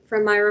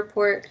from my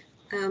report.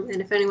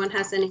 And if anyone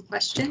has any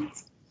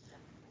questions.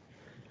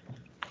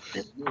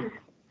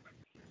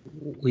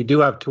 We do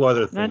have two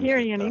other things. Not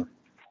hearing any.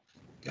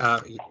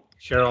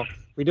 Cheryl,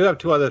 we do have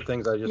two other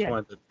things I just Yeah.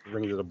 wanted to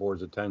bring to the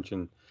board's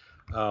attention.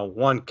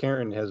 One,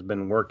 Karen has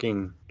been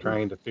working,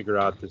 trying to figure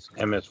out this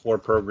MS4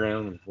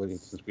 program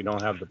since we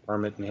don't have the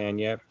permit in hand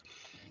yet.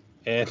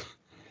 And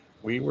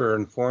we were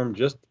informed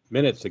just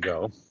minutes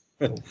ago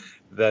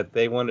that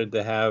they wanted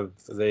to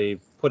they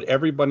put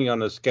everybody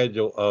on a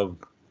schedule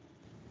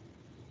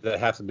that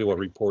has to do a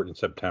report in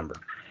September.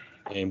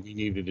 And we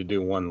needed to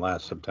do one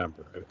last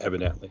September,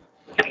 evidently.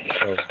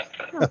 So,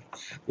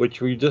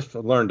 which we just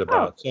learned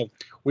about. So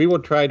we will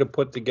try to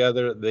put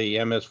together the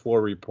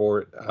MS4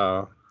 report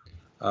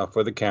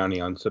for the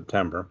county on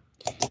September,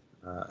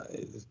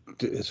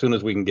 as soon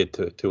as we can get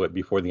to it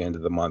before the end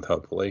of the month,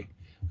 hopefully,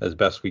 as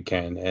best we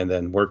can, and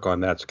then work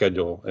on that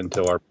schedule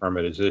until our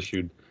permit is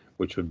issued,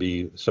 which would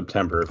be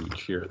September of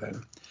each year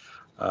then.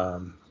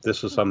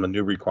 This is some of the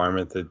new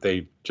requirement that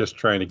they just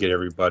trying to get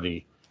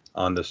everybody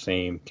on the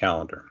same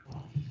calendar.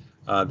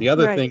 The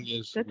other thing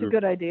is that's a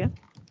good idea.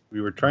 We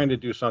were trying to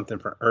do something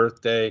for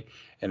Earth Day,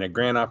 and a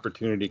grant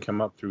opportunity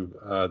come up through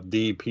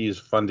DEP's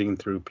funding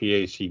through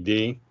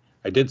PACD.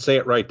 I did say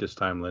it right this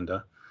time,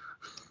 Linda.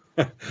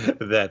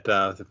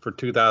 That for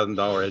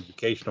 $2,000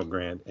 educational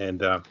grant,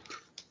 and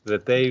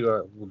that they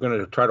were going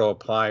to try to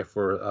apply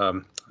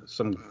for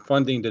some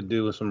funding to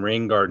do some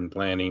rain garden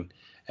planting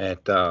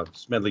at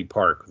Smedley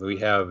Park. We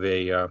have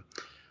a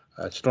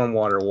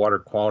stormwater water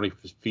quality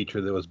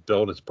feature that was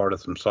built as part of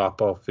some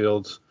softball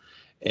fields.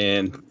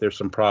 And there's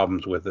some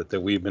problems with it that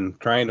we've been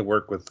trying to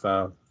work with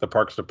the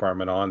Parks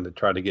Department on to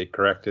try to get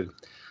corrected.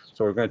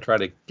 So we're going to try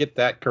to get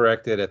that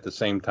corrected at the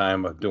same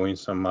time of doing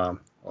some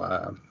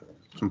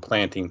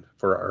planting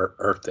for our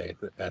Earth Day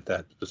at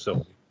that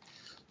facility.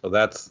 So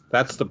that's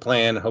the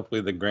plan.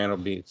 Hopefully the grant will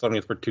be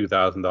something for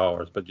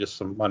 $2,000, but just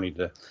some money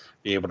to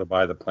be able to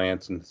buy the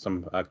plants and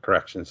some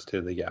corrections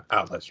to the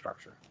outlet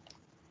structure.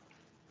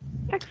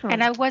 Excellent.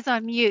 And I was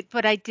on mute,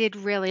 but I did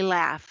really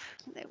laugh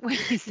when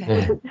you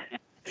said it.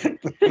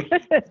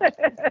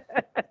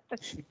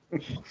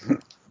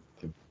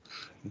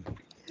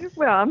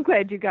 Well, I'm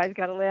glad you guys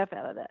got a laugh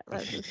out of that.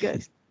 That was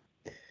good.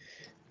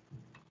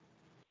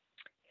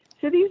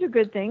 So these are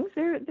good things.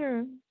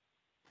 They're.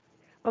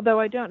 Although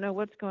I don't know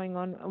what's going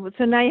on.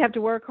 So now you have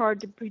to work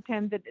hard to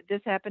pretend that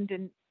this happened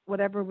in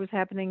whatever was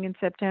happening in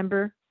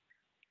September,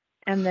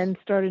 and then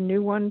start a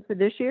new one for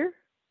this year.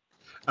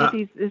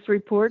 This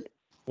report.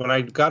 When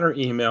I got her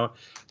email,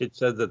 it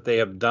said that they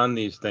have done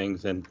these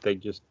things, and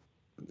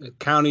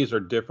counties are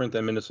different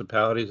than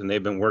municipalities, and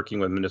they've been working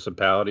with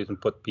municipalities and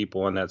put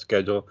people on that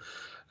schedule.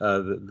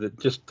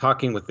 Just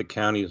talking with the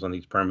counties on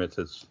these permits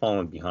has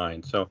fallen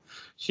behind. So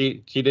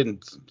she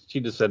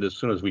just said as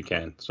soon as we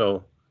can.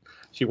 So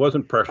she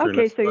wasn't pressuring us.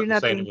 Okay, so you're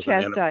not being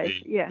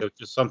chastised. Yeah. It was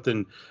just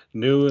something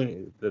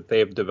new that they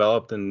have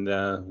developed, and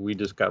we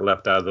just got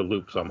left out of the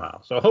loop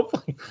somehow. So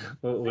hopefully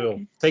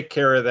we'll take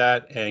care of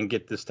that and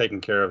get this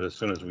taken care of as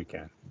soon as we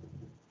can.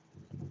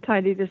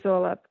 Tidy this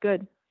all up.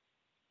 Good.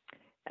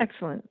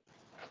 Excellent.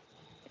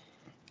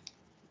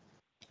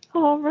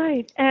 All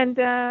right. And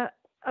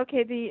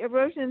Okay, the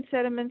erosion and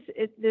sediments,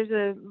 there's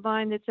a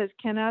line that says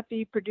cannot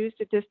be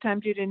produced at this time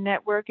due to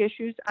network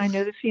issues. I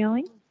know the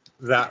feeling.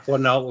 Well,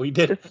 no, we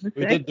did Just a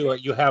we sec. did do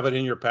it. You have it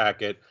in your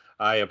packet.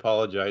 I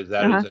apologize.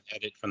 That is Uh-huh. an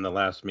edit from the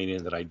last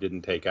meeting that I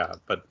didn't take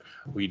out, but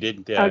we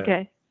did.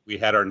 Okay, We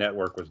had our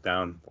network was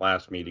down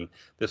last meeting.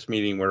 This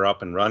meeting we're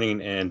up and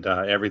running, and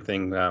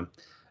everything.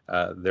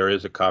 There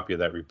is a copy of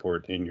that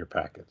report in your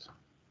packets.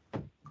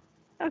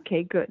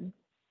 okay, good.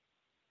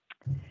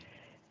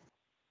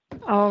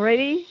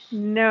 Alrighty,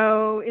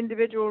 no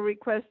individual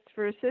requests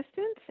for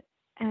assistance.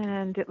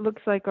 And it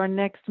looks like our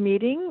next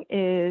meeting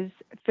is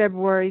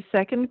February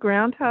 2nd,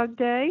 Groundhog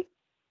Day.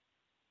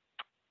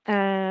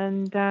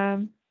 And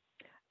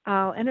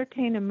I'll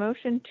entertain a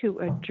motion to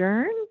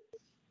adjourn.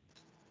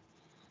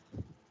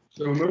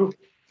 So moved.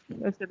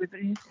 That's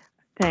everybody.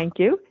 Thank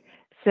you.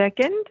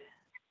 Second.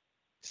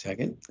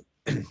 Second.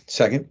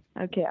 Second.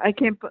 Okay, I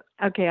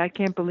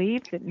can't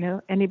believe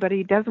that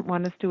anybody doesn't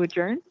want us to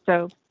adjourn.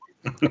 So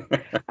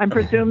I'm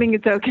presuming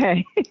it's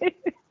okay. Okay.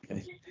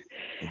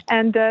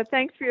 And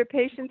thanks for your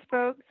patience,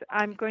 folks.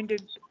 I'm going to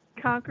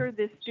conquer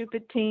this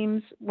stupid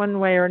Teams one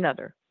way or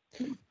another.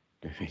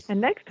 And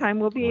next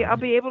time I'll be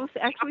able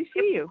to actually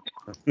see you.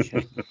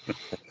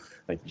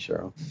 Thank you,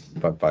 Cheryl.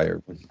 Bye,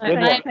 everyone.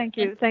 Bye. Thank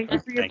you. Thank you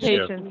for your Thank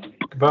you. patience.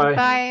 Goodbye.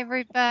 Bye,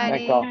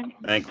 everybody. Thanks all.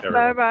 Thanks, Bye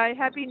everyone. bye.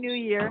 Happy New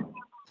Year.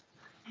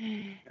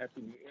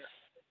 Happy New Year.